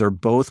 and these are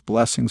both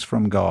blessings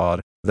from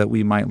God that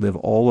we might live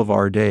all of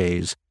our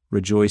days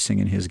rejoicing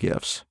in His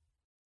gifts.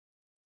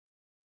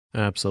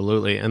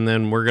 Absolutely. And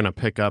then we're going to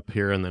pick up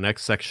here in the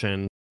next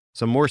section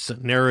some more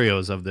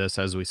scenarios of this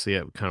as we see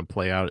it kind of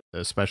play out,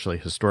 especially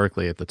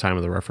historically at the time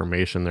of the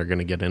Reformation. They're going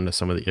to get into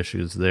some of the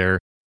issues there,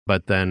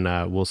 but then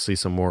we'll see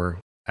some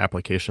more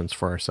applications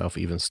for ourselves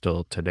even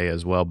still today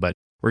as well. But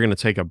we're going to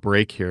take a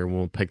break here, and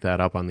we'll pick that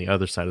up on the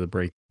other side of the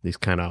break, these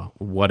kind of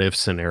what-if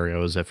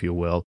scenarios, if you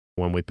will,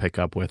 when we pick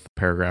up with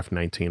paragraph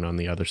 19 on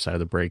the other side of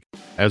the break.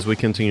 As we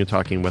continue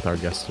talking with our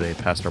guest today,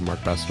 Pastor Mark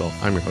Bestel,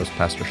 I'm your host,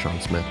 Pastor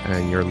Sean Smith,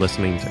 and you're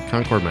listening to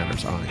Concord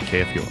Matters on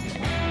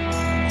KFUO.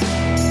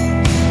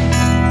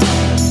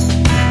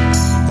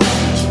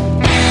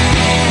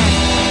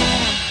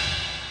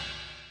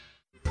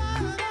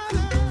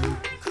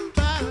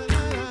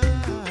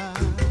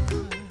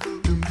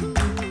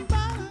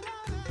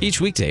 Each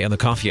weekday on the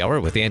Coffee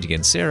Hour with Andy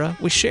and Sarah,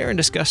 we share and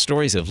discuss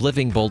stories of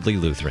living boldly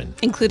Lutheran,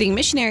 including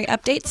missionary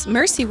updates,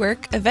 mercy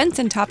work, events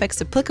and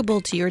topics applicable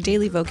to your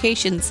daily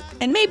vocations,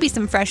 and maybe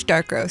some fresh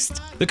dark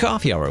roast. The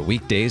Coffee Hour,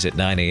 weekdays at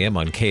 9 a.m.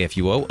 on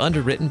KFUO,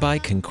 underwritten by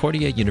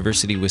Concordia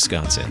University,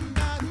 Wisconsin.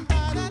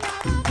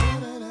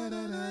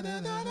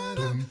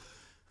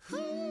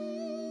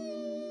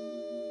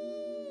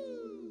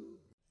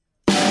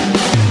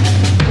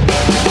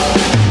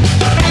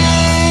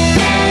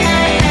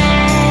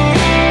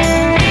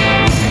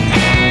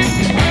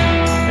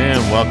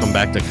 Welcome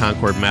back to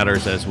Concord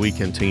Matters as we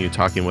continue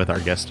talking with our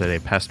guest today,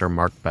 Pastor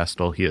Mark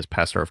Bestel. He is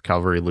pastor of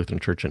Calvary Lutheran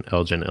Church in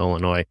Elgin,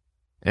 Illinois.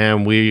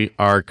 And we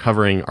are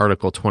covering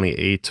Article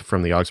 28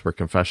 from the Augsburg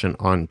Confession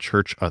on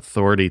church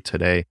authority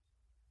today.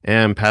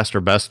 And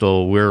Pastor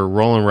Bestel, we're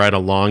rolling right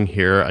along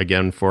here.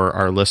 Again, for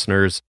our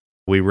listeners,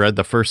 we read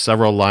the first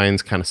several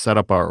lines, kind of set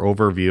up our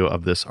overview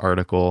of this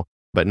article.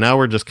 But now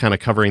we're just kind of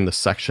covering the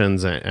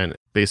sections and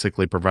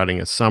basically providing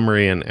a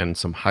summary and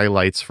some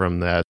highlights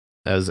from that,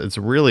 as it's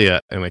really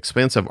an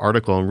expansive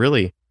article, and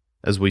really,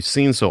 as we've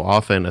seen so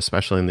often,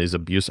 especially in these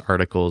abuse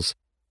articles,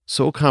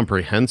 so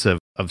comprehensive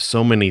of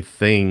so many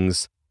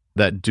things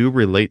that do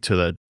relate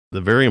to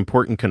the very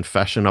important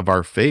confession of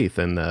our faith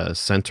and the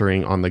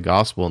centering on the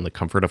gospel and the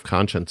comfort of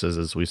consciences,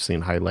 as we've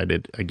seen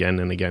highlighted again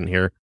and again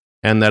here.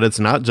 And that it's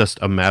not just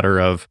a matter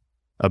of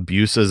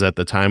abuses at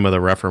the time of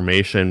the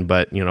Reformation,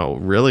 but,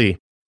 really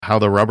how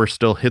the rubber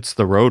still hits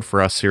the road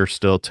for us here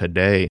still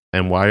today,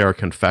 and why our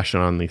confession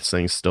on these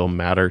things still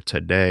matter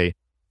today.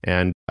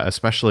 And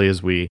especially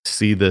as we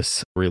see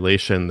this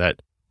relation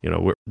that,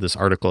 this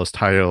article is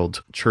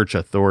titled Church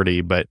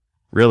Authority, but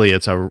really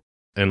it's a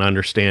an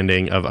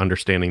understanding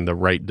the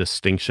right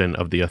distinction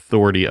of the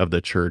authority of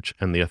the church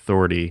and the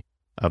authority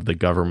of the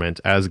government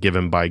as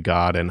given by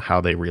God and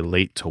how they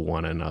relate to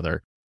one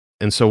another.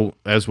 And so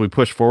as we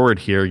push forward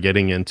here,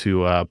 getting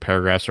into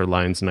paragraphs or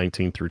lines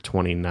 19 through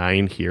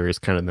 29 here is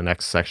kind of the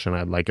next section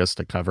I'd like us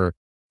to cover.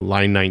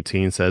 Line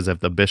 19 says, if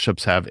the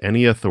bishops have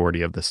any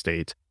authority of the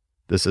state,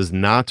 this is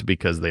not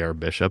because they are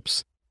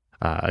bishops.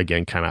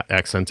 Again, kind of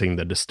accenting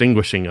the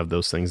distinguishing of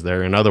those things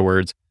there. In other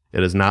words,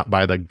 it is not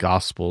by the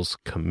gospel's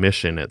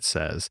commission, it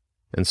says.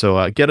 And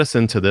so get us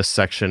into this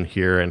section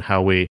here and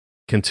how we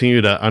continue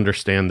to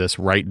understand this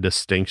right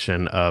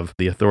distinction of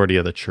the authority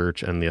of the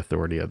church and the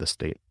authority of the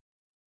state.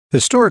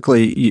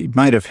 Historically, you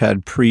might have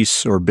had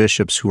priests or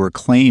bishops who were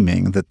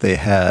claiming that they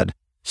had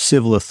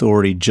civil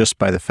authority just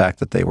by the fact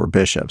that they were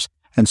bishops.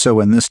 And so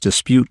when this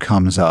dispute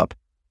comes up,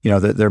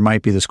 there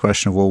might be this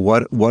question of,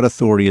 well, what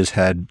authority is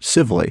had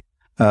civilly?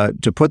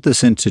 To put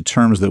this into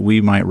terms that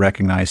we might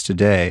recognize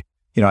today,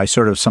 I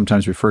sort of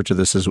sometimes refer to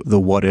this as the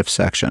what if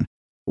section.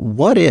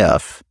 What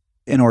if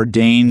an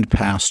ordained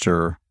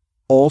pastor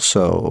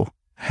also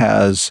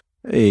has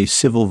a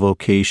civil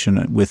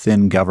vocation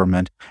within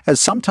government, as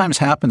sometimes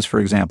happens, for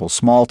example,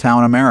 small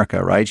town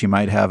America, right? You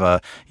might have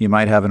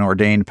an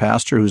ordained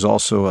pastor who's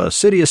also a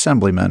city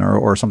assemblyman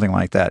or something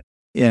like that.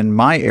 In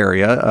my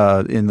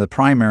area, in the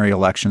primary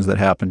elections that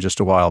happened just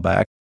a while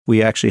back,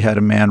 we actually had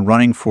a man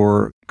running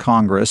for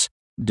Congress,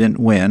 didn't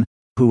win,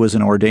 who was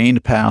an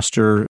ordained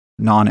pastor,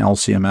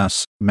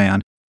 non-LCMS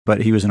man,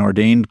 but he was an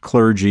ordained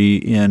clergy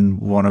in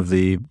one of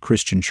the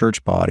Christian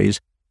church bodies.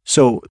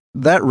 So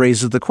that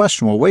raises the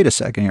question, well, wait a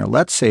second here.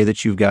 Let's say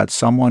that you've got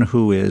someone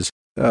who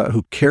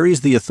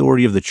carries the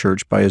authority of the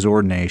church by his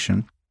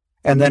ordination,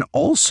 and then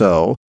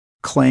also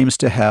claims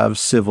to have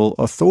civil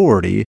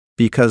authority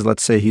because,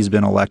 let's say, he's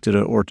been elected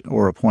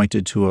or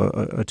appointed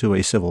to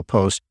a civil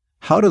post.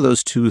 How do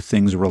those two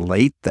things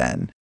relate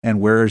then,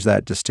 and where is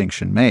that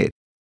distinction made?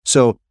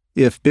 So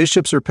if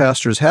bishops or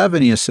pastors have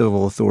any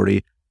civil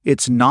authority,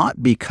 it's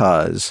not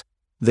because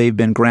they've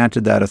been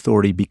granted that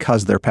authority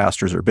because they're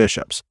pastors or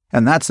bishops.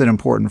 And that's an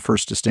important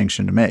first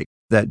distinction to make,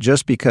 that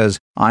just because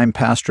I'm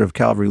pastor of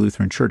Calvary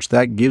Lutheran Church,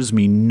 that gives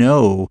me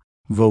no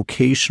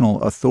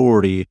vocational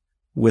authority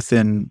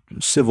within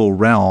civil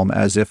realm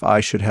as if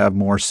I should have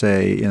more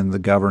say in the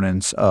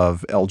governance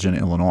of Elgin,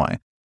 Illinois.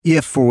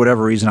 If for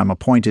whatever reason I'm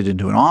appointed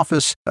into an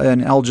office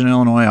in Elgin,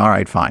 Illinois, all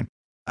right, fine.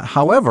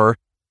 However,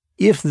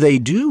 if they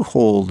do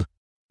hold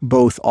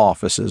both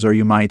offices, or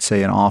you might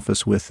say an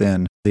office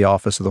within the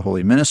office of the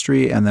Holy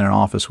Ministry and then an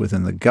office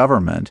within the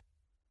government,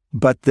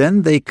 but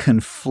then they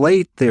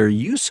conflate their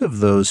use of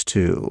those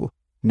two,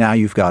 now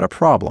you've got a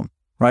problem,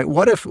 right?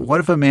 What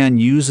if a man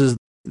uses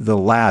the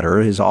latter,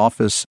 his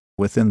office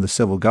within the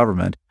civil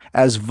government,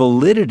 as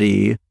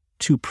validity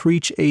to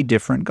preach a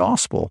different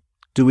gospel?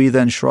 Do we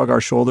then shrug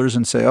our shoulders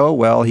and say, oh,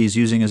 well, he's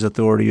using his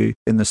authority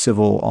in the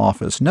civil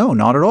office? No,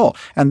 not at all.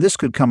 And this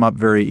could come up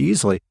very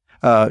easily.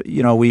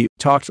 We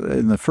talked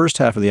in the first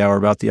half of the hour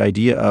about the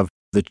idea of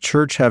the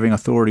church having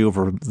authority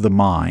over the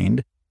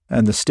mind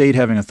and the state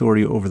having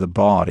authority over the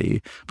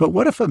body. But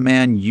what if a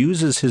man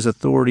uses his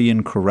authority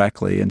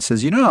incorrectly and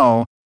says,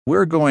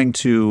 we're going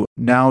to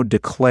now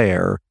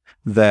declare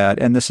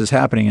that, and this is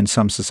happening in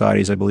some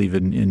societies, I believe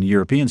in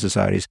European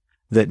societies,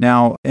 that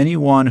now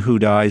anyone who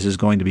dies is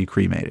going to be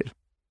cremated.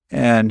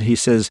 And he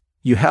says,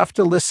 you have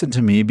to listen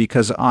to me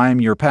because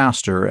I'm your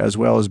pastor as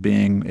well as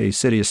being a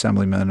city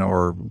assemblyman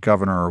or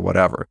governor or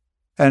whatever.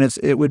 And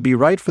it would be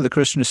right for the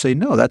Christian to say,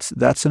 no,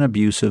 that's an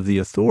abuse of the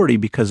authority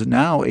because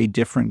now a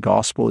different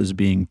gospel is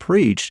being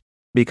preached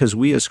because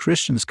we as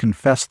Christians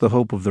confess the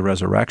hope of the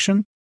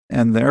resurrection,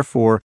 and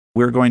therefore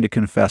we're going to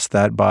confess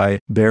that by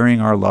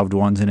burying our loved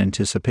ones in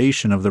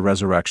anticipation of the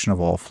resurrection of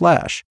all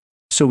flesh.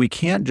 So we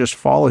can't just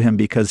follow him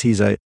because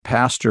he's a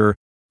pastor,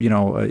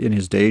 in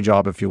his day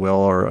job, if you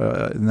will,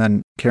 and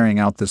then carrying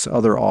out this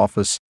other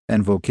office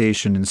and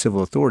vocation in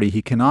civil authority.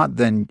 He cannot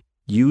then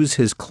use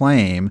his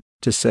claim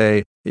to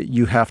say,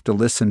 you have to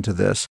listen to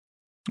this.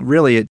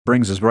 Really, it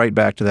brings us right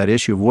back to that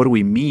issue of what do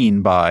we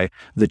mean by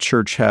the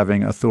church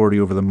having authority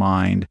over the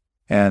mind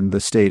and the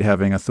state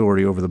having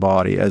authority over the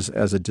body as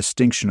a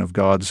distinction of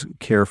God's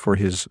care for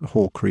his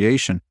whole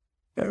creation.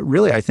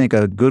 Really, I think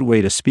a good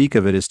way to speak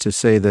of it is to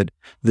say that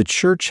the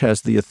church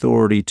has the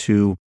authority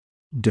to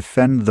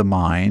defend the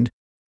mind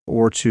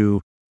or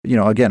to,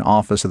 again,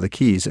 office of the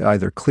keys,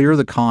 either clear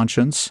the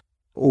conscience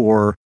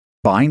or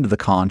bind the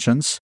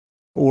conscience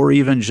or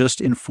even just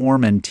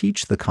inform and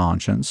teach the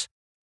conscience.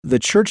 The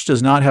church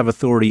does not have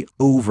authority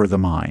over the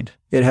mind.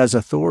 It has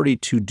authority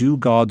to do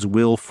God's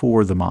will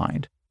for the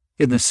mind.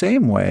 In the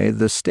same way,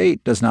 the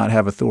state does not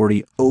have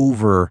authority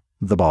over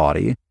the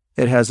body.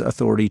 It has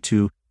authority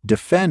to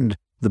defend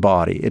the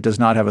body. It does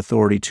not have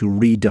authority to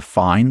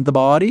redefine the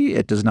body.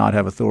 It does not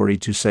have authority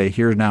to say,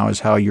 here now is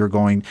how you're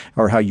going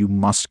or how you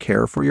must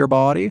care for your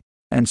body.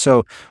 And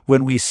so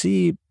when we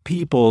see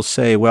people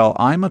say, well,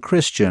 I'm a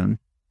Christian,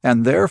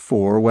 and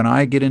therefore when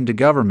I get into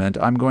government,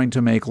 I'm going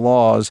to make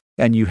laws,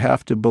 and you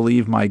have to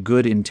believe my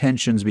good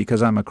intentions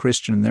because I'm a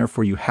Christian, and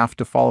therefore you have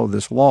to follow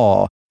this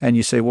law. And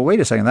you say, well,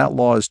 wait a second, that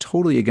law is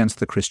totally against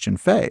the Christian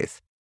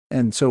faith.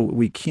 And so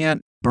we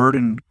can't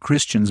burden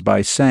Christians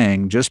by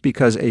saying just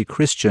because a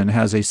Christian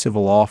has a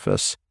civil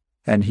office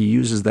and he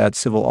uses that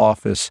civil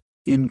office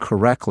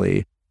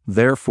incorrectly,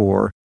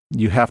 therefore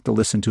you have to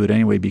listen to it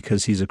anyway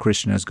because he's a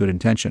Christian, has good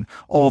intention.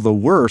 All the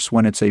worse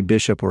when it's a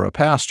bishop or a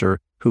pastor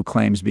who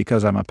claims,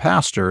 because I'm a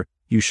pastor,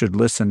 you should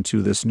listen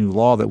to this new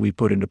law that we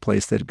put into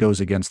place that goes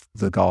against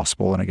the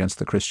gospel and against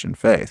the Christian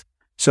faith.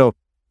 So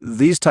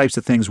these types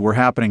of things were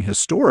happening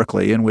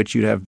historically, in which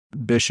you'd have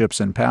bishops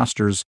and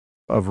pastors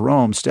of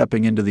Rome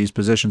stepping into these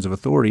positions of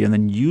authority and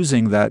then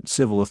using that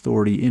civil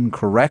authority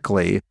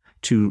incorrectly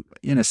to,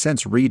 in a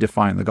sense,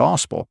 redefine the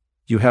gospel.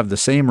 You have the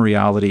same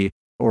reality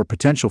or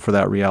potential for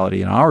that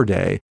reality in our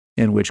day,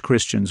 in which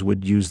Christians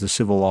would use the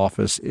civil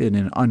office in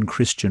an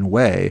unchristian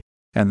way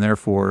and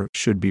therefore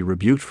should be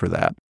rebuked for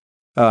that.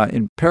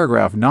 In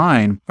paragraph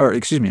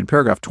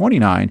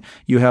 29,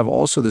 you have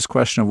also this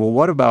question of, well,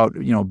 what about,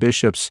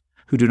 bishops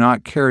who do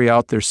not carry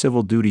out their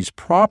civil duties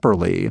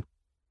properly?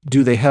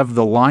 Do they have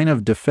the line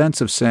of defense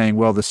of saying,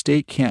 well, the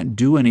state can't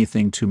do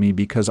anything to me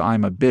because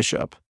I'm a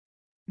bishop?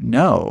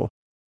 No,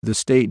 the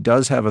state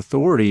does have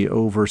authority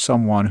over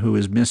someone who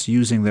is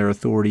misusing their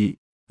authority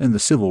in the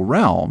civil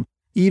realm,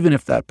 even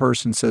if that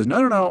person says,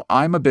 no,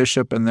 I'm a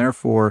bishop and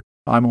therefore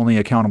I'm only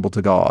accountable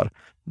to God.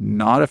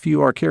 Not if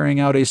you are carrying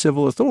out a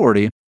civil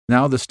authority.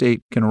 Now the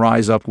state can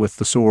rise up with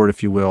the sword,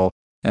 if you will,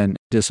 and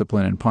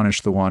discipline and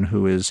punish the one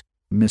who is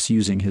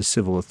misusing his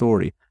civil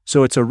authority.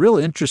 So it's a real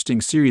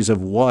interesting series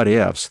of what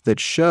ifs that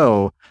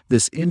show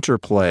this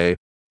interplay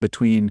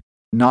between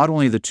not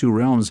only the two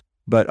realms,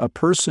 but a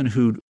person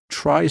who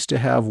tries to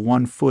have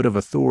one foot of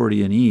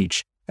authority in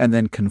each and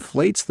then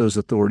conflates those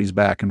authorities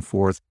back and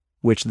forth,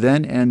 which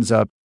then ends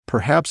up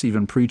perhaps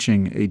even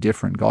preaching a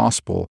different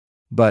gospel,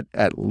 but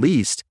at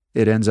least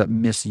it ends up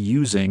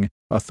misusing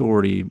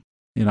authority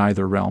in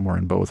either realm or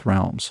in both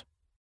realms.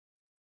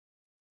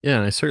 Yeah,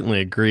 and I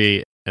certainly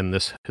agree. And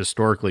this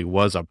historically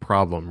was a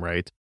problem,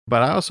 right?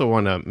 But I also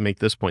want to make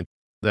this point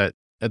that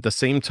at the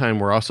same time,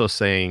 we're also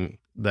saying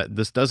that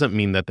this doesn't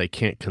mean that they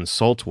can't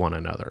consult one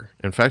another.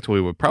 In fact,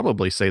 we would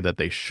probably say that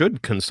they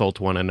should consult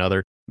one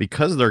another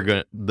because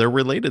they're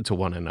related to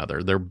one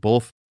another. They're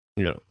both,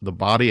 the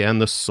body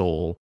and the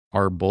soul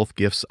are both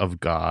gifts of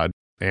God,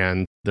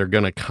 and they're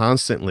going to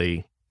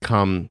constantly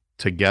come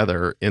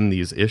together in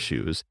these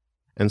issues.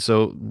 And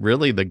so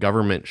really the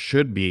government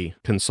should be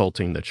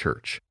consulting the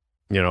church,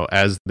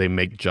 as they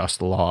make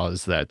just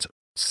laws that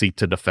seek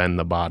to defend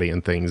the body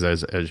and things,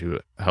 as you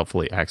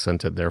helpfully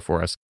accented there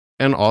for us.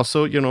 And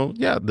also,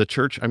 the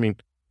church,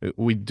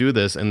 we do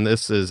this, and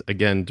this is,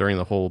 again, during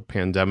the whole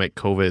pandemic,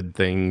 COVID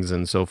things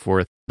and so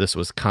forth, this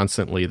was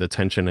constantly the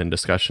tension and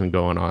discussion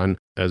going on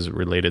as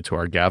related to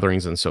our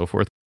gatherings and so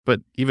forth.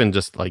 But even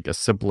just like a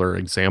simpler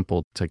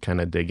example to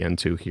kind of dig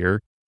into here,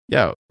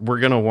 we're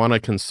going to want to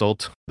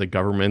consult the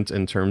government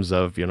in terms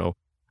of,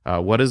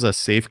 what is a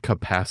safe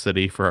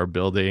capacity for our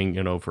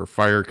building, for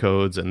fire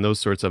codes and those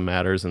sorts of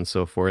matters and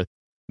so forth,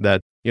 that,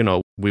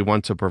 we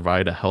want to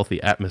provide a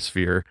healthy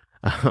atmosphere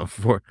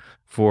for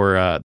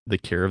the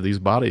care of these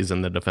bodies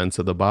and the defense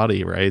of the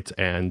body, right?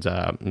 And,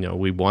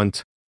 we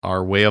want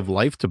our way of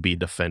life to be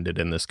defended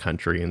in this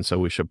country. And so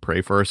we should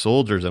pray for our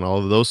soldiers and all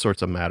of those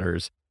sorts of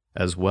matters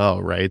as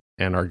well, right?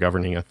 And our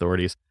governing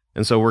authorities.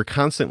 And so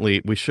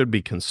we should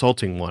be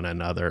consulting one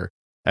another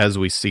as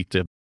we seek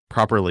to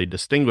properly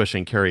distinguish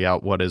and carry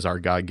out what is our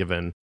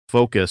God-given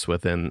focus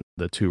within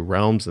the two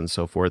realms and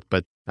so forth.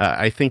 But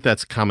I think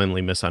that's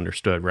commonly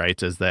misunderstood,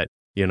 right? Is that,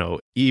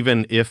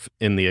 even if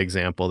in the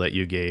example that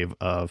you gave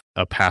of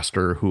a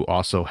pastor who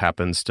also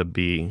happens to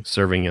be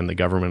serving in the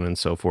government and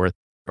so forth,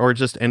 or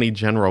just any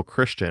general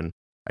Christian,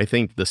 I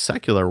think the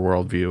secular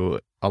worldview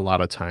a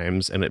lot of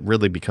times, and it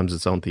really becomes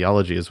its own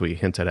theology as we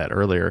hinted at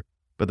earlier,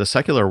 but the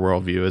secular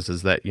worldview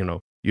is that,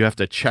 you have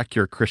to check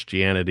your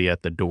Christianity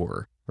at the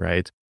door,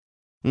 right?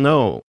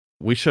 No,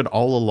 we should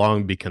all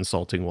along be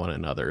consulting one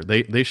another.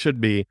 They should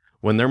be,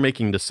 when they're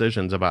making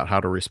decisions about how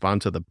to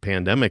respond to the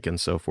pandemic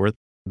and so forth,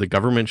 the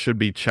government should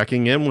be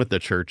checking in with the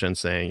church and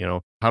saying,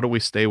 how do we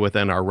stay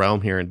within our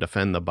realm here and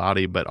defend the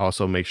body, but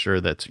also make sure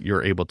that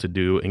you're able to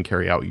do and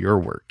carry out your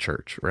work,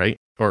 church, right?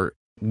 Or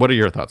what are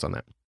your thoughts on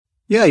that?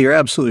 Yeah, you're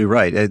absolutely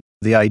right.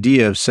 The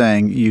idea of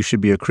saying you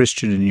should be a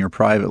Christian in your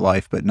private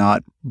life, but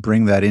not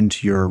bring that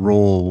into your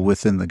role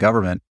within the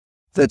government,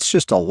 that's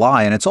just a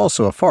lie. And it's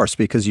also a farce,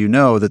 because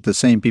that the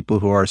same people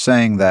who are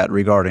saying that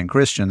regarding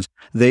Christians,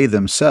 they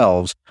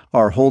themselves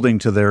are holding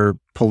to their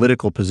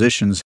political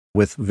positions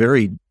with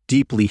very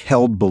deeply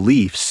held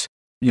beliefs,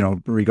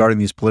 regarding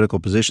these political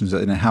positions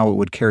and how it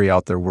would carry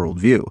out their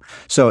worldview.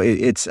 So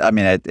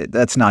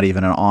that's not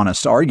even an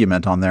honest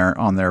argument on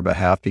their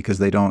behalf, because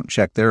they don't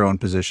check their own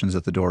positions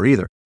at the door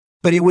either.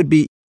 But it would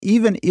be,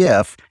 even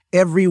if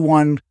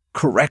everyone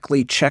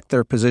correctly check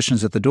their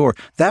positions at the door,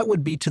 that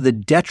would be to the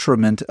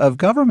detriment of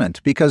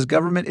government, because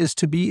government is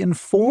to be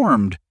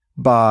informed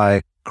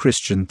by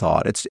Christian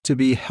thought. It's to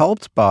be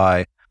helped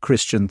by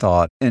Christian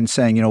thought and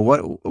saying,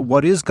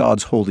 what is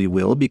God's holy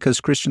will?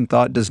 Because Christian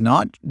thought does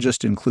not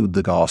just include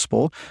the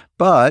gospel,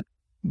 but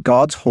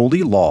God's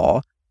holy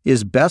law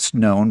is best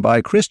known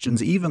by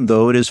Christians, even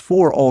though it is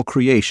for all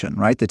creation,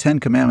 right? The Ten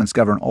Commandments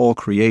govern all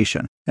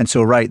creation. And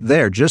so right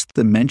there, just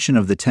the mention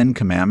of the Ten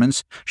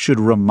Commandments should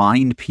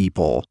remind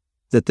people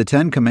that the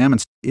Ten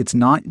Commandments, it's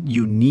not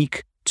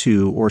unique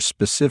to or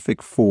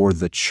specific for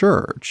the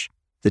church.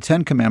 The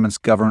Ten Commandments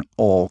govern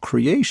all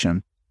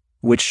creation,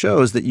 which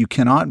shows that you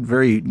cannot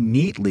very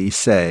neatly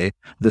say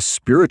the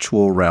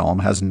spiritual realm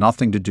has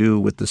nothing to do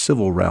with the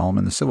civil realm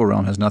and the civil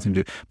realm has nothing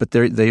to do, but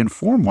they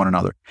inform one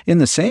another. In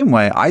the same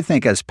way, I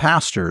think as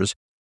pastors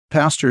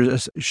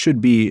should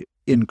be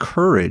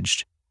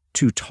encouraged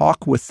to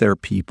talk with their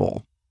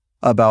people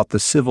about the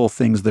civil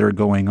things that are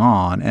going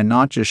on and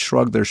not just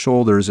shrug their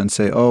shoulders and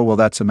say, oh, well,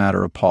 that's a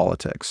matter of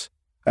politics.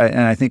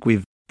 And I think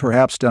we've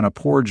perhaps done a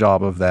poor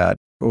job of that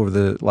over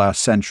the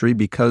last century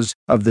because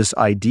of this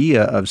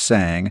idea of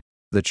saying,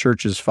 the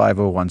church's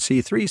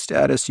 501c3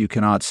 status, you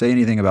cannot say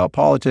anything about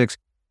politics.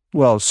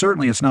 Well,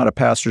 certainly it's not a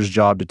pastor's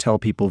job to tell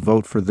people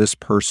vote for this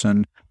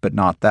person, but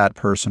not that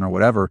person or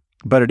whatever.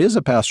 But it is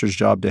a pastor's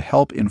job to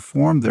help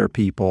inform their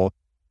people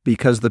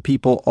because the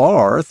people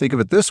are, think of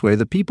it this way,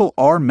 the people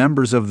are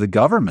members of the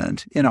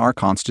government in our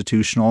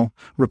constitutional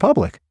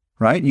republic,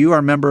 right? You are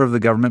a member of the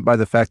government by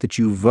the fact that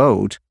you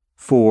vote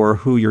for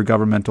who your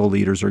governmental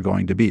leaders are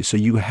going to be. So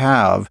you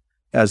have,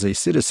 as a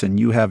citizen,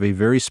 you have a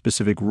very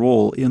specific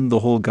role in the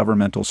whole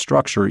governmental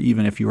structure,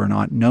 even if you are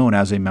not known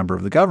as a member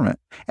of the government.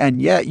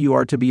 And yet you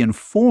are to be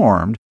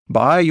informed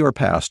by your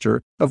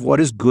pastor of what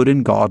is good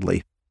and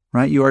godly,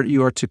 right?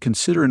 You are to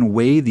consider and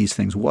weigh these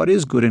things. What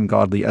is good and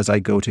godly as I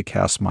go to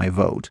cast my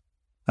vote?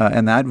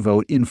 And that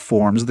vote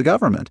informs the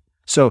government.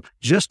 So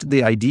just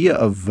the idea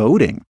of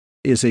voting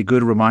is a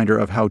good reminder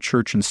of how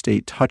church and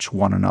state touch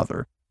one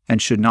another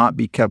and should not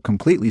be kept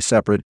completely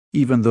separate,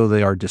 even though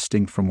they are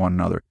distinct from one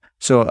another.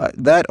 So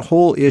that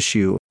whole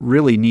issue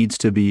really needs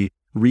to be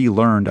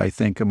relearned, I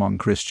think, among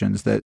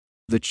Christians, that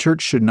the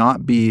church should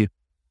not be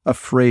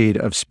afraid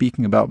of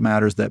speaking about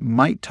matters that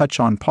might touch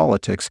on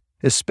politics,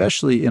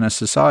 especially in a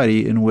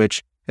society in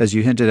which, as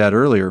you hinted at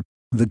earlier,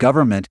 the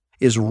government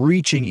is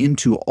reaching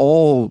into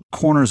all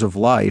corners of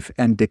life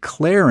and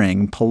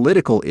declaring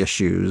political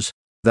issues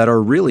that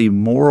are really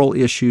moral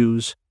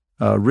issues,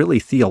 really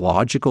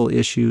theological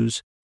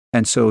issues.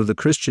 And so the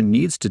Christian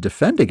needs to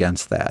defend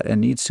against that and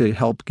needs to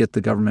help get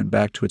the government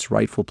back to its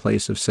rightful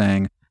place of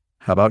saying,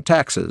 how about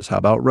taxes? How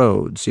about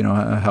roads?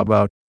 How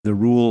about the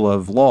rule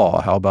of law?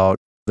 How about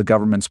the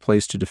government's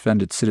place to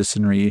defend its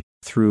citizenry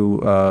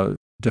through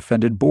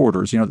defended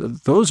borders?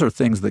 Those are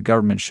things that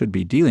government should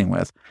be dealing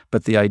with.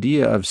 But the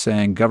idea of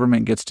saying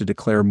government gets to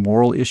declare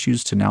moral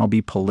issues to now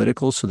be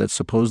political so that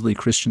supposedly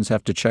Christians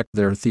have to check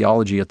their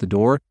theology at the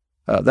door,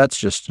 that's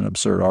just an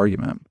absurd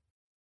argument.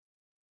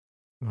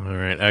 All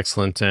right,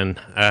 excellent. And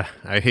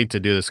I hate to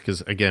do this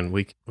because, again,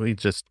 we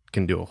just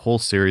can do a whole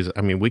series.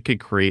 I mean, we could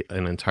create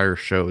an entire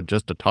show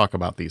just to talk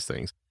about these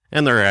things.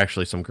 And there are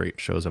actually some great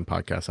shows and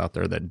podcasts out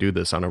there that do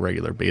this on a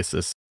regular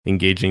basis,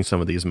 engaging some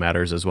of these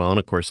matters as well. And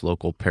of course,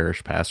 local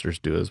parish pastors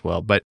do as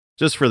well. But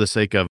just for the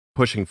sake of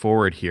pushing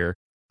forward here,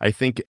 I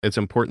think it's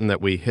important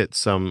that we hit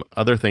some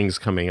other things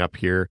coming up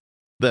here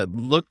that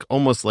look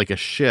almost like a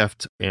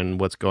shift in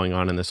what's going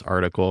on in this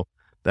article,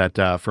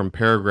 that from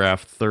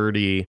paragraph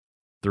 30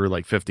 through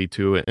like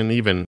 52 and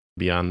even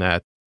beyond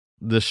that,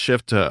 this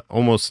shift to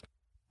almost,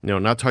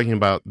 not talking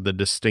about the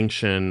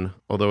distinction,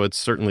 although it's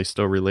certainly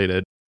still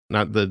related,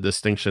 not the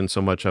distinction so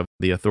much of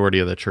the authority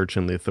of the church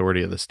and the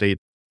authority of the state,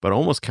 but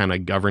almost kind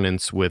of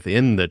governance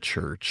within the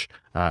church.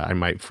 I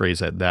might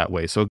phrase it that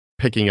way. So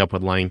picking up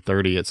with line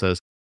 30, it says,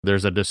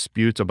 there's a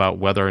dispute about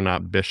whether or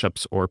not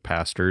bishops or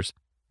pastors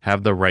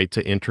have the right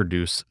to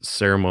introduce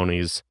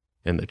ceremonies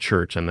in the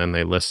church. And then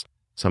they list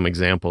some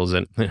examples,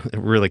 and it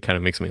really kind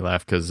of makes me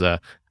laugh because,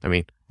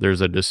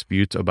 there's a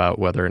dispute about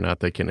whether or not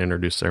they can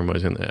introduce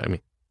ceremonies in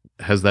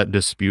has that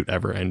dispute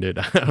ever ended?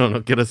 I don't know.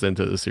 Get us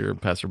into this here,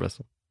 Pastor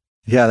Bessel.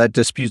 Yeah, that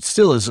dispute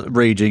still is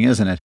raging,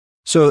 isn't it?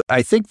 So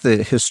I think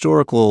the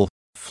historical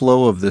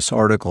flow of this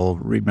article,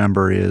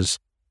 remember, is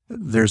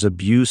there's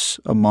abuse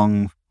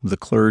among the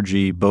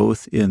clergy,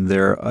 both in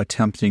their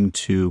attempting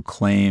to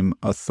claim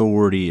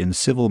authority in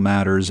civil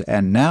matters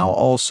and now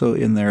also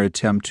in their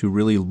attempt to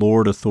really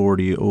lord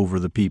authority over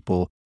the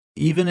people,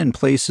 even in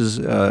places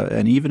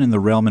and even in the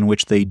realm in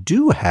which they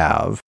do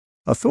have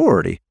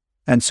authority.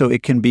 And so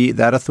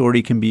that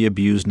authority can be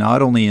abused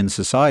not only in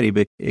society,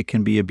 but it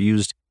can be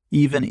abused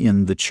even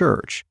in the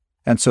church.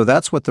 And so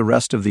that's what the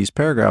rest of these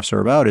paragraphs are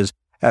about, is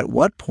at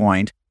what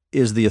point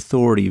is the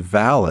authority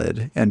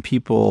valid and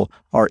people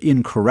are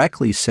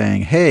incorrectly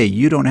saying, hey,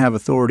 you don't have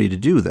authority to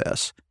do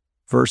this,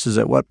 versus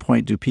at what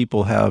point do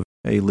people have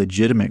a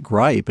legitimate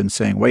gripe and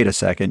saying, wait a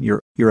second,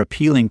 you're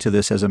appealing to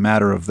this as a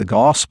matter of the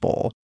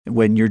gospel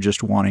when you're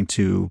just wanting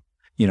to,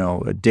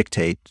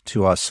 dictate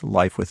to us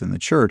life within the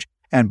church.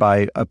 And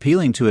by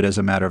appealing to it as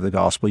a matter of the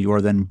gospel, you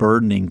are then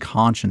burdening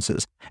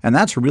consciences. And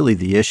that's really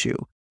the issue.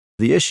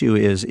 The issue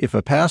is if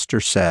a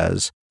pastor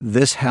says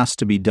this has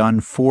to be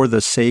done for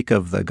the sake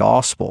of the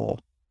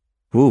gospel,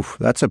 oof,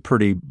 that's a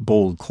pretty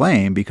bold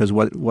claim, because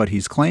what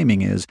he's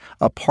claiming is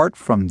apart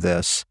from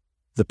this,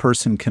 the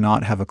person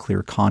cannot have a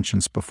clear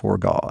conscience before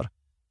God.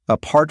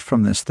 Apart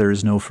from this, there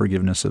is no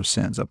forgiveness of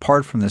sins.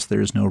 Apart from this,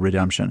 there is no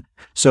redemption.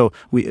 So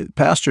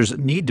pastors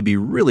need to be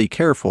really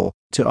careful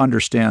to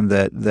understand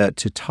that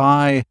to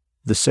tie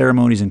the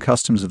ceremonies and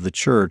customs of the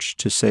church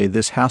to say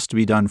this has to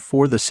be done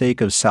for the sake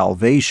of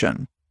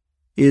salvation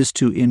is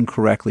to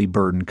incorrectly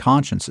burden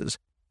consciences.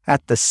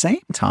 At the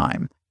same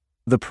time,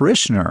 the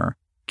parishioner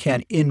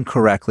can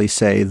incorrectly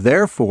say,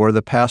 therefore,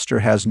 the pastor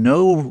has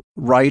no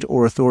right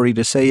or authority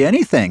to say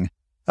anything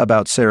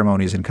about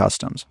ceremonies and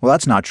customs. Well,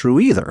 that's not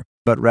true either.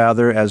 But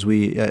rather, as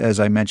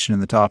I mentioned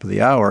in the top of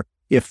the hour,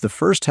 if the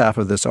first half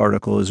of this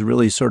article is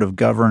really sort of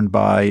governed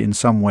by, in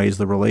some ways,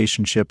 the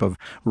relationship of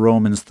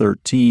Romans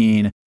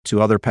 13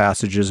 to other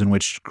passages in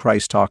which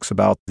Christ talks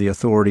about the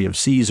authority of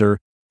Caesar,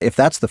 if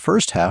that's the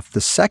first half,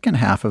 the second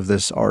half of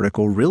this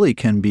article really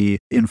can be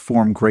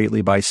informed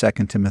greatly by 2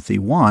 Timothy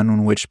 1,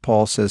 in which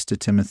Paul says to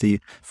Timothy,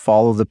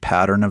 follow the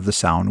pattern of the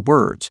sound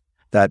words.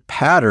 That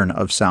pattern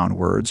of sound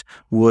words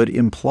would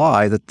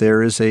imply that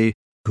there is a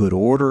good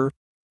order,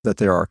 that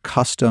there are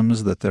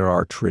customs, that there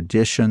are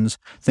traditions.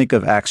 Think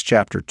of Acts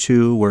chapter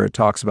 2, where it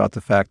talks about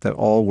the fact that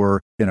all were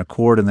in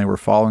accord and they were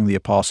following the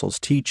apostles'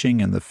 teaching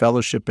and the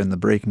fellowship and the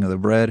breaking of the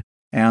bread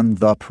and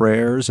the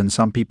prayers. And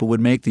some people would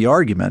make the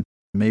argument,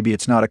 maybe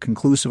it's not a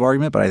conclusive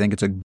argument, but I think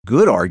it's a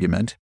good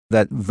argument,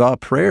 that the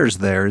prayers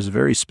there is a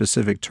very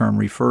specific term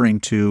referring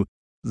to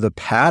the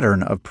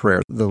pattern of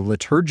prayer, the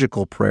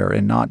liturgical prayer,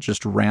 and not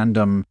just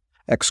random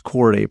ex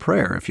corde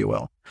prayer, if you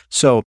will.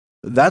 So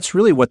that's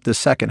really what the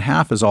second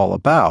half is all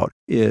about,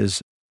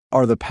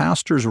 are the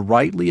pastors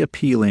rightly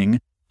appealing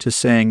to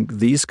saying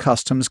these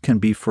customs can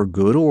be for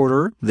good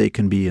order, they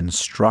can be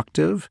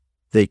instructive,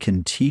 they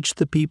can teach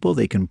the people,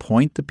 they can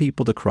point the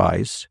people to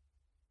Christ?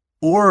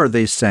 Or are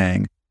they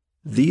saying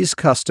these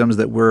customs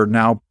that we're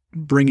now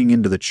bringing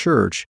into the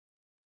church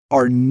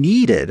are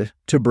needed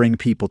to bring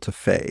people to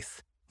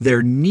faith?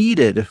 They're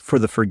needed for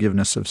the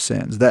forgiveness of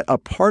sins, that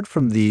apart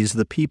from these,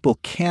 the people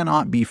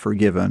cannot be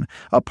forgiven.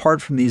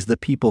 Apart from these, the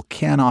people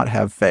cannot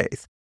have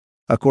faith.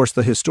 Of course,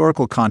 the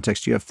historical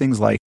context, you have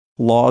things like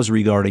laws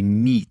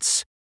regarding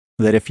meats,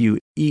 that if you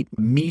eat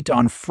meat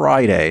on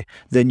Friday,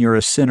 then you're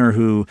a sinner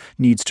who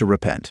needs to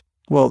repent.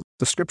 Well,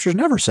 the scriptures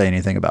never say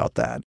anything about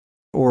that.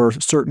 Or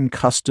certain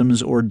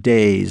customs or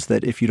days,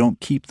 that if you don't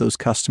keep those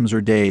customs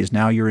or days,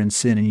 now you're in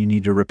sin and you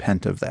need to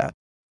repent of that.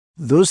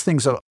 Those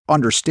things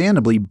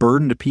understandably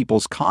burden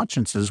people's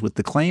consciences with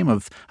the claim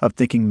of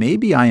thinking,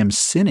 maybe I am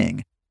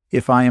sinning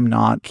if I am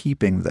not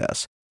keeping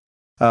this.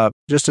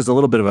 Just as a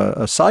little bit of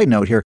a side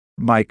note here,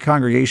 my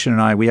congregation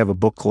and I, we have a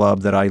book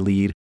club that I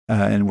lead,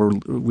 and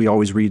we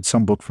always read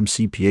some book from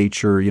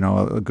CPH or,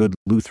 a good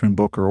Lutheran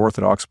book or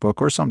Orthodox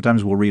book, or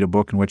sometimes we'll read a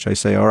book in which I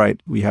say, all right,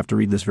 we have to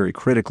read this very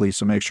critically,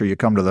 so make sure you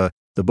come to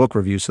the book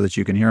review so that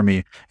you can hear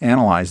me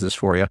analyze this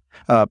for you.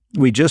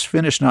 We just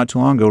finished not too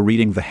long ago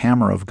reading The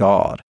Hammer of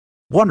God.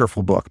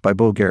 Wonderful book by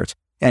Bo Gertz.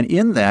 And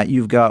in that,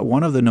 you've got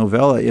one of the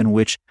novella in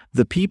which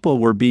the people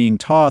were being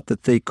taught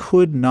that they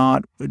could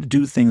not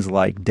do things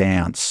like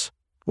dance,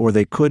 or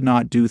they could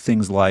not do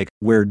things like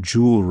wear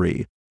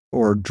jewelry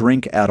or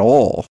drink at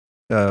all.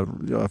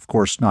 Of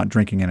course, not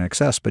drinking in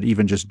excess, but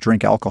even just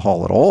drink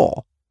alcohol at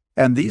all.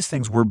 And these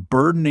things were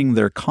burdening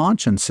their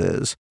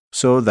consciences,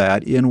 so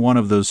that in one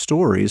of those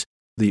stories,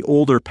 the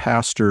older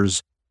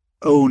pastor's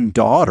own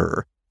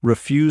daughter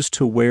refused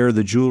to wear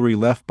the jewelry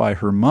left by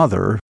her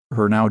mother,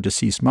 her now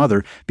deceased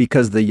mother,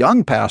 because the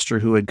young pastor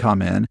who had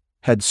come in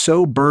had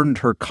so burdened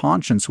her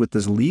conscience with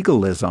this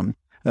legalism,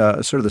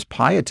 sort of this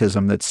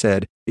pietism that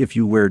said, if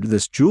you wear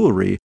this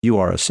jewelry, you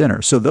are a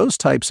sinner. So those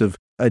types of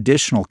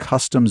additional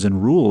customs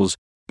and rules,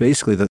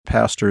 basically the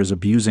pastor is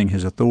abusing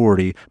his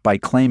authority by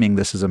claiming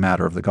this is a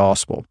matter of the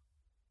gospel.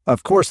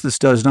 Of course, this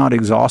does not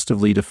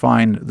exhaustively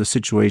define the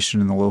situation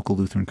in the local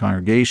Lutheran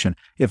congregation.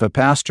 If a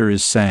pastor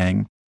is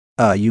saying,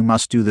 you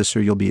must do this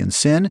or you'll be in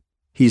sin,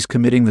 he's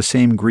committing the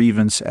same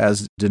grievance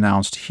as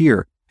denounced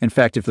here. In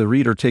fact, if the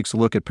reader takes a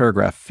look at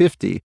paragraph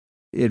 50,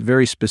 it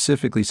very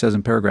specifically says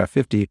in paragraph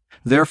 50,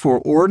 therefore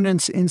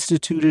ordinance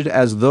instituted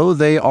as though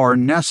they are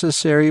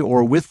necessary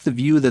or with the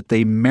view that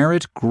they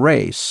merit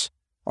grace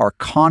are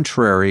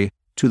contrary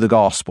to the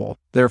gospel.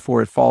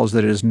 Therefore, it follows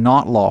that it is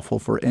not lawful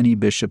for any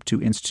bishop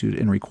to institute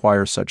and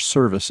require such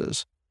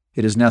services.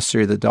 It is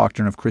necessary that the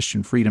doctrine of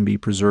Christian freedom be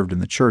preserved in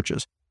the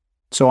churches.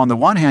 So on the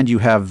one hand, you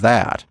have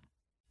that.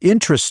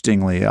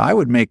 Interestingly, I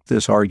would make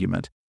this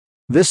argument.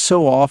 This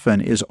so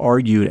often is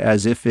argued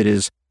as if it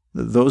is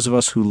those of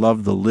us who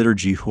love the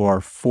liturgy who are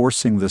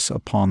forcing this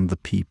upon the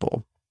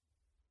people.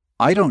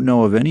 I don't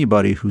know of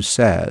anybody who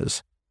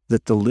says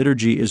that the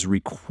liturgy is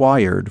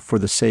required for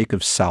the sake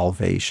of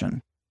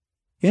salvation.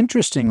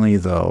 Interestingly,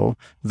 though,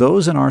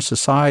 those in our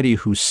society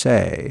who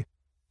say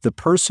the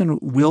person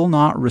will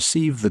not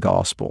receive the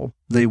gospel.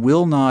 They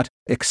will not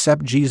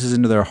accept Jesus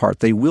into their heart.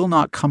 They will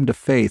not come to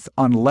faith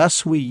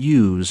unless we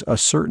use a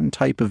certain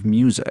type of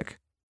music.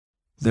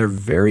 They're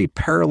very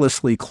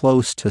perilously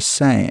close to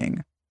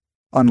saying,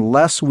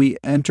 unless we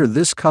enter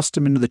this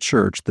custom into the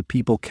church, the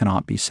people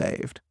cannot be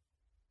saved.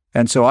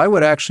 And so I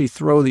would actually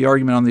throw the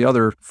argument on the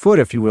other foot,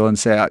 if you will, and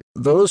say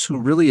those who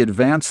really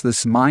advance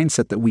this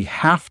mindset that we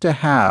have to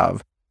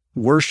have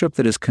worship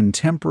that is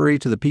contemporary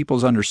to the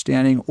people's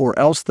understanding, or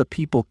else the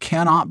people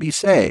cannot be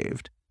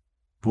saved.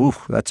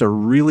 Oof, that's a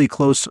really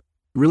close,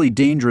 really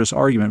dangerous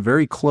argument,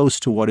 very close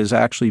to what is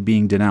actually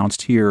being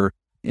denounced here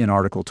in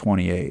Article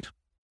 28.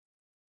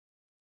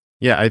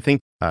 Yeah, I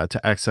think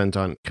to accent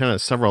on kind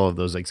of several of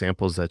those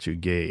examples that you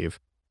gave,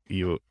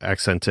 you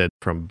accented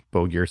from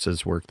Bo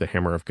Giertz's work, The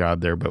Hammer of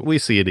God there, but we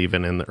see it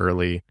even in the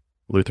early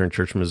Lutheran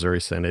Church Missouri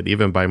Synod,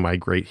 even by my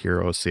great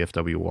hero,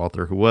 C.F.W.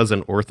 Walther, who was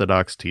an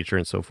Orthodox teacher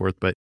and so forth,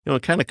 but,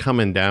 kind of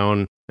coming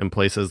down in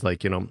places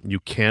like, you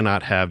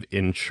cannot have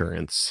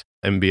insurance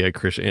and be a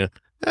Christian.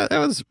 That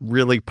was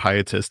really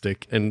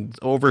pietistic and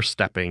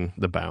overstepping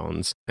the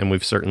bounds. And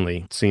we've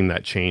certainly seen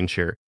that change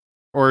here.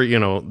 Or,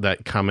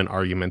 that common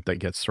argument that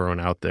gets thrown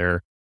out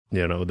there,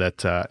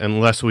 that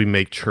unless we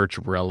make church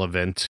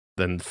relevant,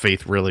 then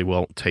faith really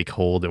won't take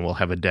hold and we'll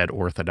have a dead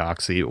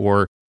orthodoxy.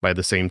 Or by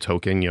the same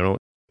token,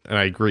 and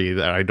I agree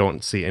that I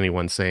don't see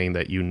anyone saying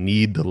that you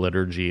need the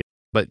liturgy,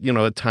 but,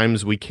 at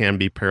times we can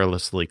be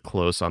perilously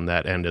close on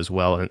that end as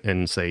well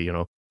and say,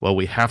 well,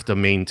 we have to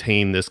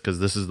maintain this because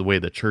this is the way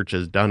the church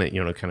has done it,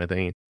 kind of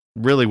thing.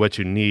 Really what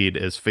you need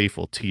is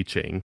faithful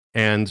teaching.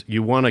 And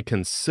you want to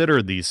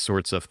consider these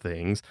sorts of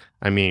things.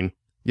 I mean,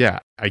 yeah,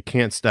 I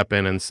can't step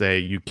in and say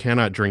you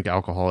cannot drink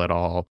alcohol at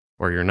all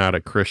or you're not a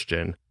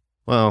Christian.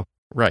 Well,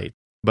 right.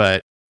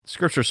 But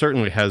Scripture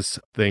certainly has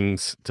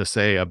things to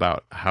say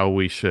about how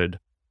we should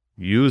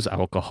use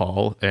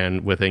alcohol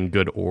and within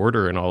good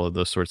order and all of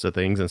those sorts of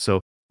things. And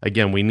so,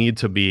 again, we need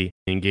to be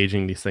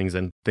engaging these things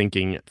and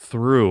thinking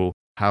through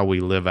how we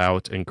live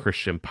out in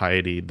Christian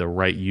piety, the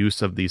right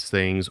use of these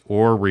things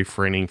or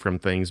refraining from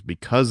things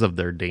because of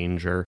their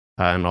danger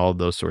and all of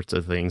those sorts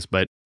of things.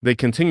 But they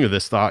continue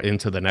this thought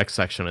into the next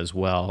section as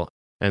well.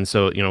 And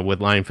so,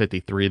 with line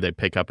 53, they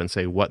pick up and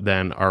say, what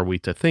then are we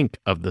to think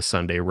of the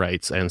Sunday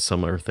rites and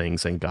similar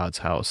things in God's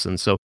house? And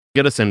so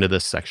get us into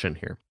this section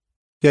here.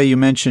 Yeah, you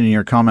mentioned in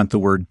your comment the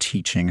word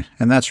teaching,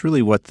 and that's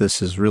really what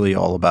this is really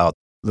all about.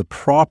 The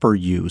proper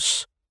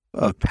use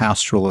of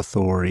pastoral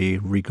authority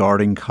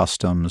regarding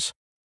customs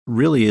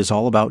really is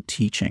all about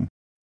teaching.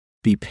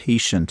 Be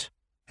patient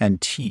and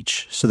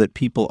teach so that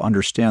people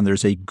understand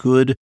there's a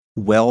good,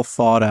 well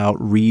thought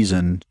out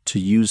reason to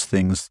use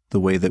things the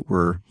way that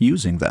we're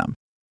using them.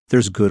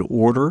 There's good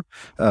order.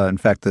 In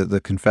fact, the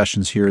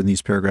confessions here in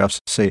these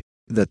paragraphs say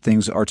that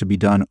things are to be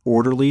done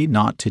orderly,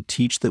 not to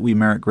teach that we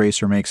merit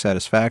grace or make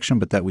satisfaction,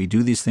 but that we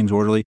do these things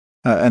orderly,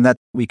 and that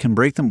we can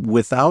break them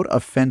without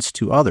offense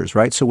to others,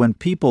 right? So when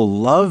people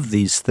love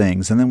these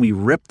things and then we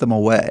rip them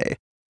away,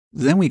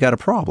 then we got a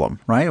problem,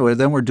 right? Or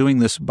then we're doing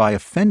this by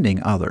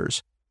offending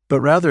others. But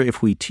rather,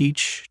 if we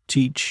teach,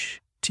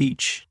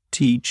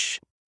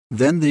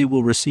 then they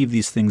will receive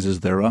these things as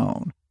their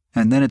own.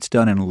 And then it's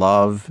done in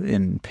love,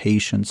 in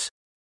patience.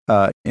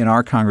 In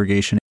our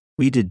congregation,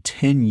 we did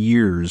 10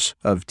 years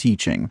of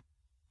teaching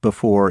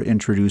before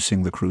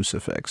introducing the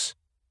crucifix.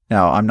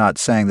 Now, I'm not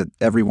saying that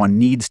everyone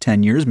needs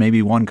 10 years.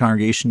 Maybe one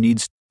congregation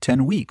needs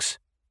 10 weeks.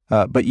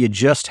 But you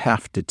just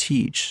have to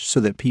teach so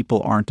that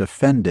people aren't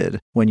offended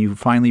when you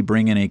finally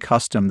bring in a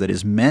custom that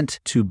is meant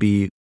to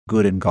be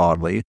good and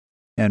godly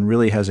and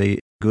really has a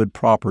good,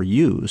 proper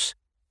use.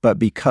 But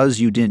because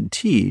you didn't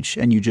teach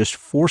and you just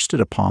forced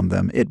it upon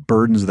them, it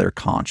burdens their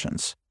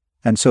conscience.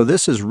 And so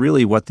this is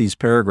really what these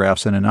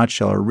paragraphs in a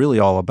nutshell are really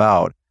all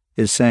about,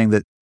 is saying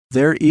that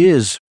there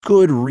is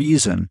good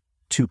reason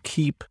to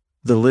keep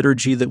the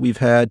liturgy that we've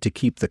had, to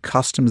keep the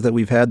customs that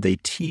we've had. They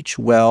teach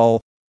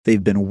well.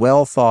 They've been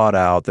well thought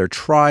out. They're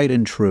tried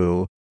and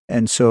true.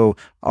 And so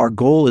our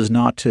goal is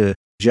not to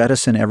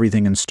jettison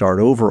everything and start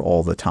over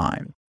all the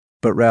time,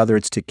 but rather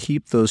it's to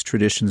keep those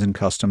traditions and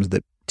customs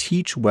that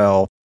teach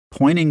well,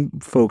 pointing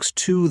folks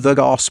to the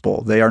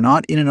gospel. They are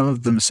not in and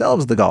of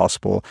themselves the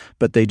gospel,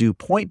 but they do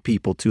point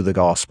people to the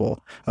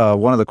gospel.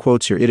 One of the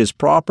quotes here, "It is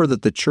proper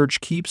that the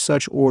church keep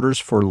such orders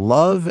for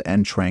love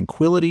and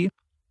tranquility,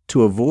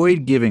 to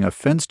avoid giving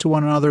offense to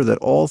one another, that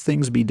all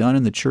things be done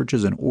in the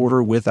churches in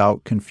order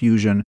without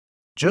confusion,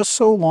 just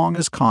so long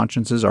as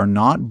consciences are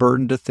not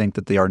burdened to think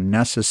that they are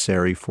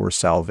necessary for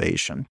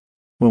salvation."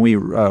 When we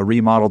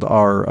remodeled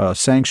our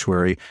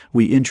sanctuary,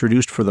 we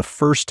introduced for the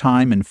first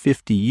time in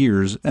 50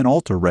 years an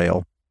altar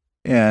rail.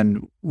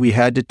 And we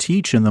had to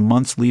teach in the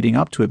months leading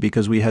up to it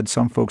because we had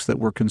some folks that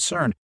were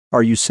concerned.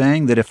 Are you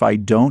saying that if I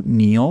don't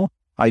kneel,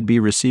 I'd be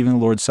receiving the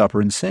Lord's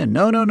Supper in sin?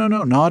 No,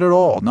 not at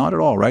all. Not at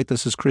all, right?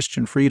 This is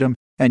Christian freedom.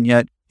 And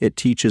yet it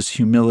teaches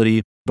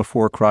humility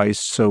before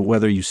Christ. So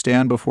whether you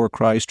stand before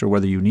Christ or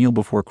whether you kneel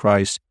before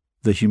Christ,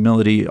 the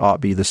humility ought to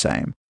be the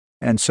same.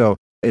 And so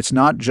it's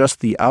not just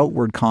the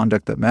outward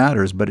conduct that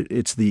matters, but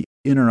it's the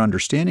inner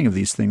understanding of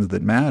these things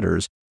that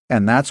matters.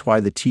 And that's why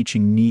the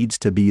teaching needs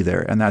to be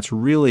there. And that's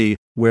really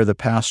where the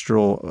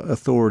pastoral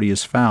authority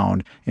is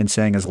found in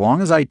saying, as long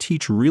as I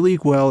teach really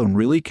well and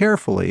really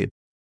carefully,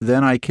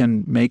 then I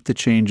can make the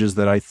changes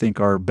that I think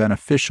are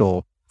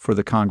beneficial for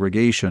the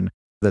congregation,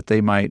 that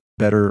they might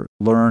better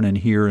learn and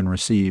hear and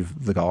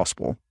receive the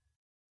gospel.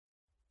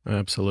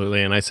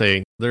 Absolutely. And I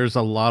say there's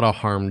a lot of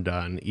harm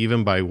done,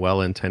 even by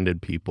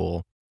well-intended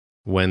people,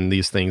 when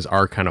these things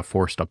are kind of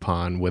forced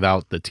upon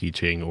without the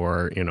teaching,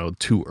 or,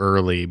 too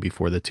early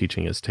before the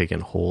teaching has taken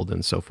hold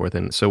and so forth.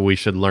 And so we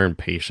should learn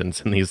patience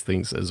in these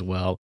things as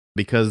well,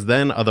 because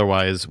then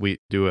otherwise we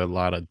do a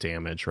lot of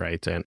damage,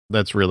 right? And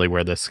that's really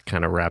where this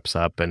kind of wraps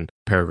up in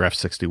paragraph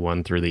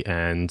 61 through the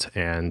end.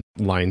 And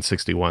line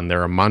 61,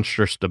 there are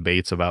monstrous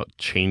debates about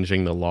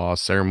changing the law,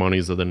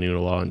 ceremonies of the new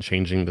law, and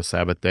changing the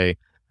Sabbath day.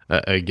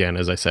 Again,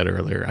 as I said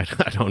earlier,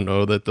 I don't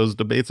know that those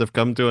debates have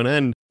come to an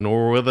end,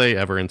 nor will they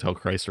ever until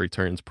Christ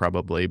returns,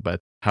 probably. But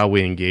how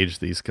we engage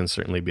these can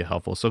certainly be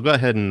helpful. So go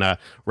ahead and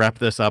wrap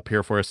this up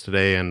here for us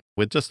today. And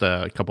with just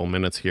a couple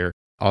minutes here,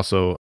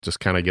 also just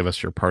kind of give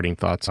us your parting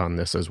thoughts on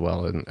this as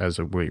well, and as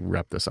we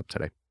wrap this up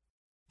today.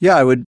 Yeah,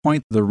 I would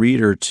point the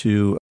reader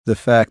to the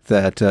fact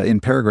that in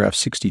paragraph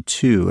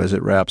 62, as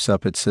it wraps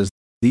up, it says,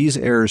 these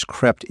errors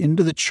crept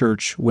into the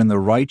church when the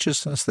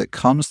righteousness that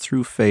comes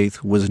through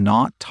faith was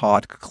not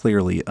taught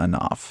clearly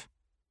enough,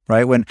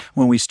 right? When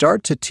we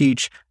start to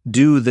teach,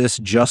 do this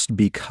just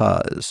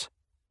because,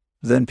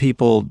 then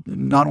people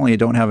not only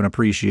don't have an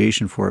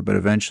appreciation for it, but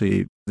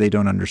eventually they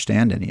don't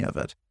understand any of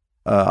it.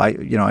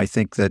 I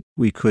think that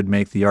we could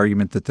make the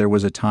argument that there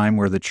was a time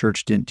where the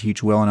church didn't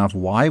teach well enough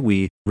why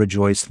we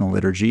rejoice in the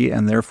liturgy,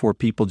 and therefore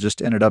people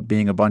just ended up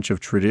being a bunch of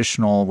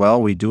traditional,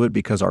 well, we do it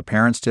because our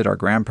parents did, our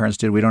grandparents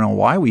did, we don't know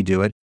why we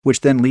do it,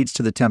 which then leads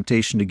to the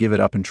temptation to give it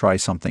up and try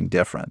something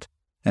different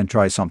and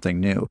try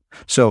something new.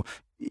 So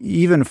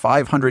even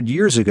 500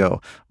 years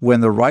ago,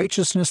 when the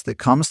righteousness that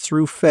comes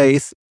through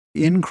faith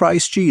in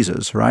Christ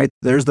Jesus, right,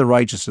 there's the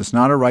righteousness,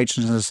 not a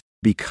righteousness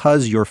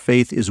because your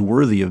faith is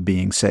worthy of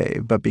being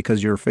saved, but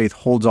because your faith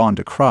holds on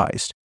to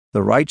Christ.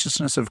 The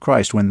righteousness of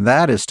Christ, when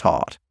that is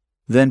taught,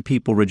 then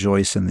people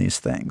rejoice in these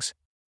things.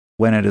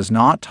 When it is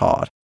not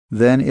taught,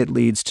 then it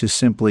leads to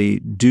simply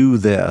do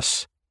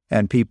this,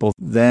 and people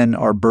then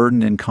are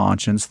burdened in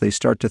conscience. They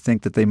start to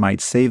think that they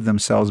might save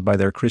themselves by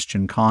their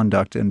Christian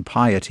conduct and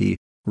piety,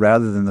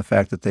 rather than the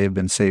fact that they have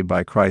been saved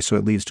by Christ. So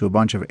it leads to a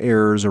bunch of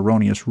errors,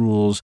 erroneous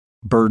rules,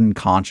 burdened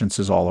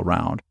consciences all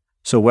around.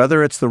 So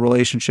whether it's the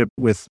relationship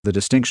with the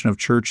distinction of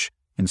church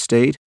and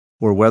state,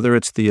 or whether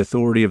it's the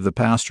authority of the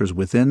pastors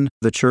within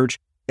the church,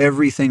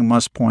 everything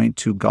must point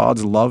to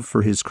God's love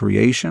for his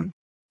creation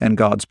and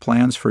God's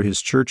plans for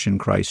his church in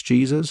Christ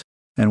Jesus,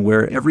 and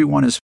where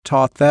everyone is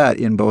taught that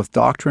in both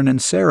doctrine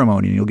and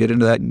ceremony, and you'll get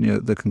into that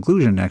in the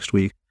conclusion next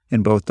week,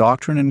 in both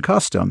doctrine and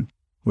custom,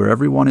 where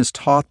everyone is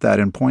taught that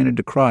and pointed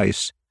to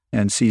Christ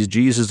and sees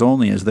Jesus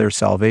only as their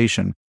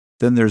salvation,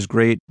 then there's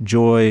great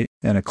joy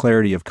and a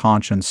clarity of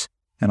conscience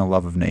and a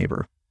love of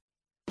neighbor.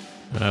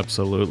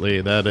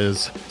 Absolutely. That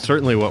is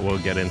certainly what we'll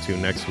get into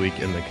next week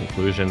in the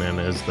conclusion, and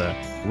is the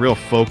real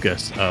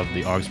focus of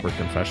the Augsburg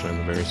Confession and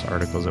the various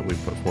articles that we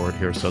put forward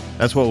here. So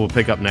that's what we'll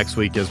pick up next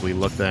week as we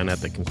look then at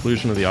the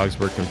conclusion of the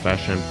Augsburg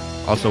Confession.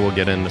 Also, we'll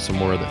get into some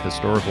more of the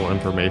historical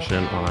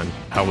information on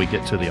how we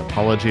get to the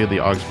apology of the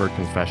Augsburg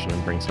Confession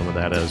and bring some of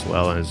that as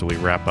well as we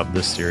wrap up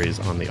this series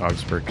on the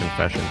Augsburg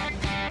Confession.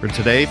 For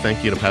today,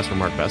 thank you to Pastor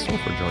Mark Bessel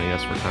for joining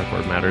us for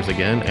Concord Matters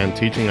again and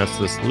teaching us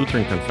this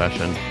Lutheran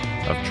Confession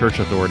of Church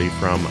Authority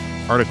from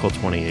Article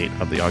 28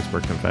 of the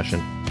Augsburg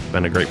Confession. It's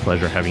been a great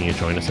pleasure having you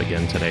join us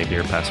again today,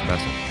 dear Pastor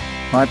Bessel.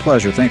 My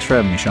pleasure. Thanks for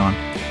having me, Sean.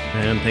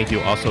 And thank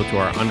you also to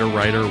our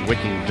underwriter,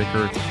 Wicking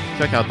Vicar.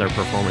 Check out their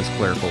performance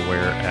clerical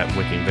wear at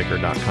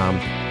wickingvicar.com.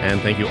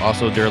 And thank you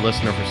also, dear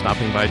listener, for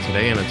stopping by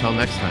today. And until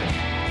next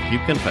time,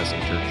 keep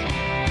confessing,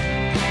 church.